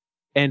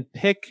 and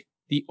pick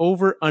the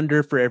over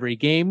under for every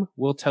game.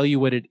 We'll tell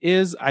you what it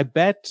is. I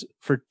bet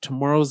for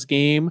tomorrow's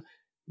game,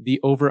 the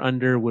over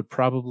under would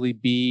probably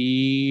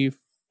be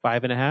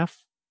 5.5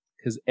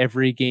 because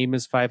every game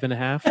is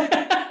 5.5.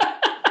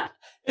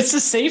 It's a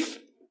safe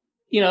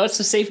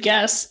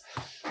guess.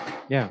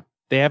 Yeah.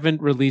 They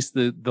haven't released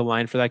the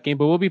line for that game,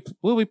 but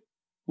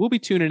we'll be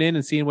tuning in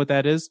and seeing what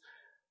that is.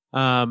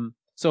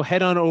 So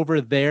head on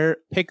over there,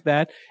 pick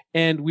that.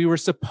 And we were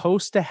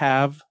supposed to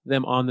have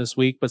them on this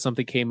week, but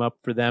something came up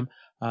for them.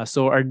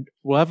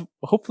 We'll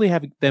hopefully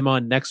have them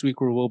on next week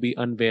where we'll be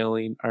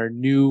unveiling our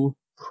new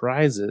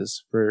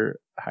prizes for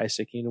high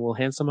sticking and we'll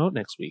hand some out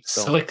next week.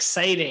 So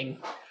exciting.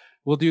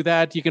 We'll do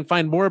that. You can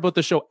find more about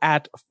the show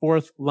at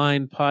Fourth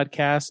Line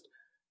Podcast.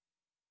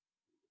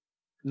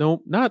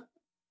 No, not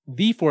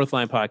the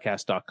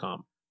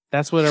fourthlinepodcast.com.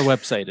 That's what our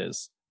website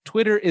is.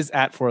 Twitter is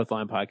at Fourth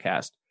Line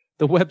Podcast.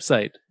 The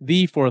website,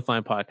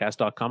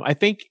 thefourthlinepodcast.com. I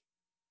think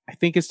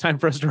it's time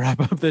for us to wrap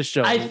up this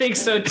show. I think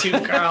so too,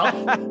 Carl.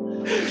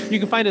 You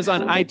can find us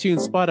on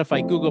iTunes,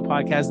 Spotify, Google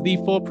Podcasts, the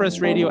Full Press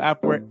Radio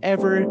app,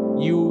 wherever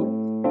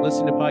you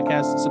listen to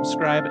podcasts.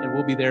 Subscribe, and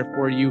we'll be there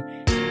for you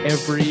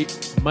every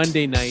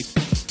Monday night.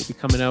 We'll be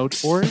coming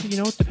out, or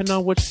depending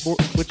on which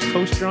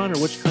coast you're on or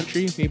which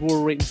country, maybe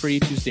we're waiting for you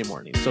Tuesday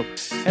morning. So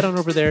head on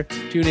over there,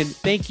 tune in.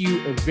 Thank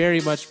you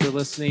very much for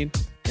listening,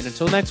 and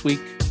until next week.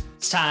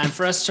 It's time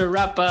for us to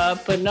wrap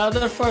up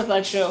another Fourth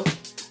Line show.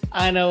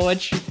 I know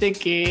what you're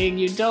thinking.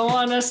 You don't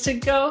want us to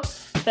go.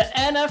 The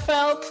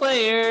NFL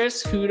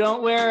players who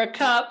don't wear a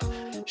cup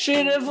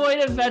should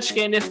avoid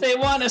Ovechkin if they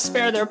want to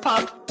spare their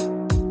pup.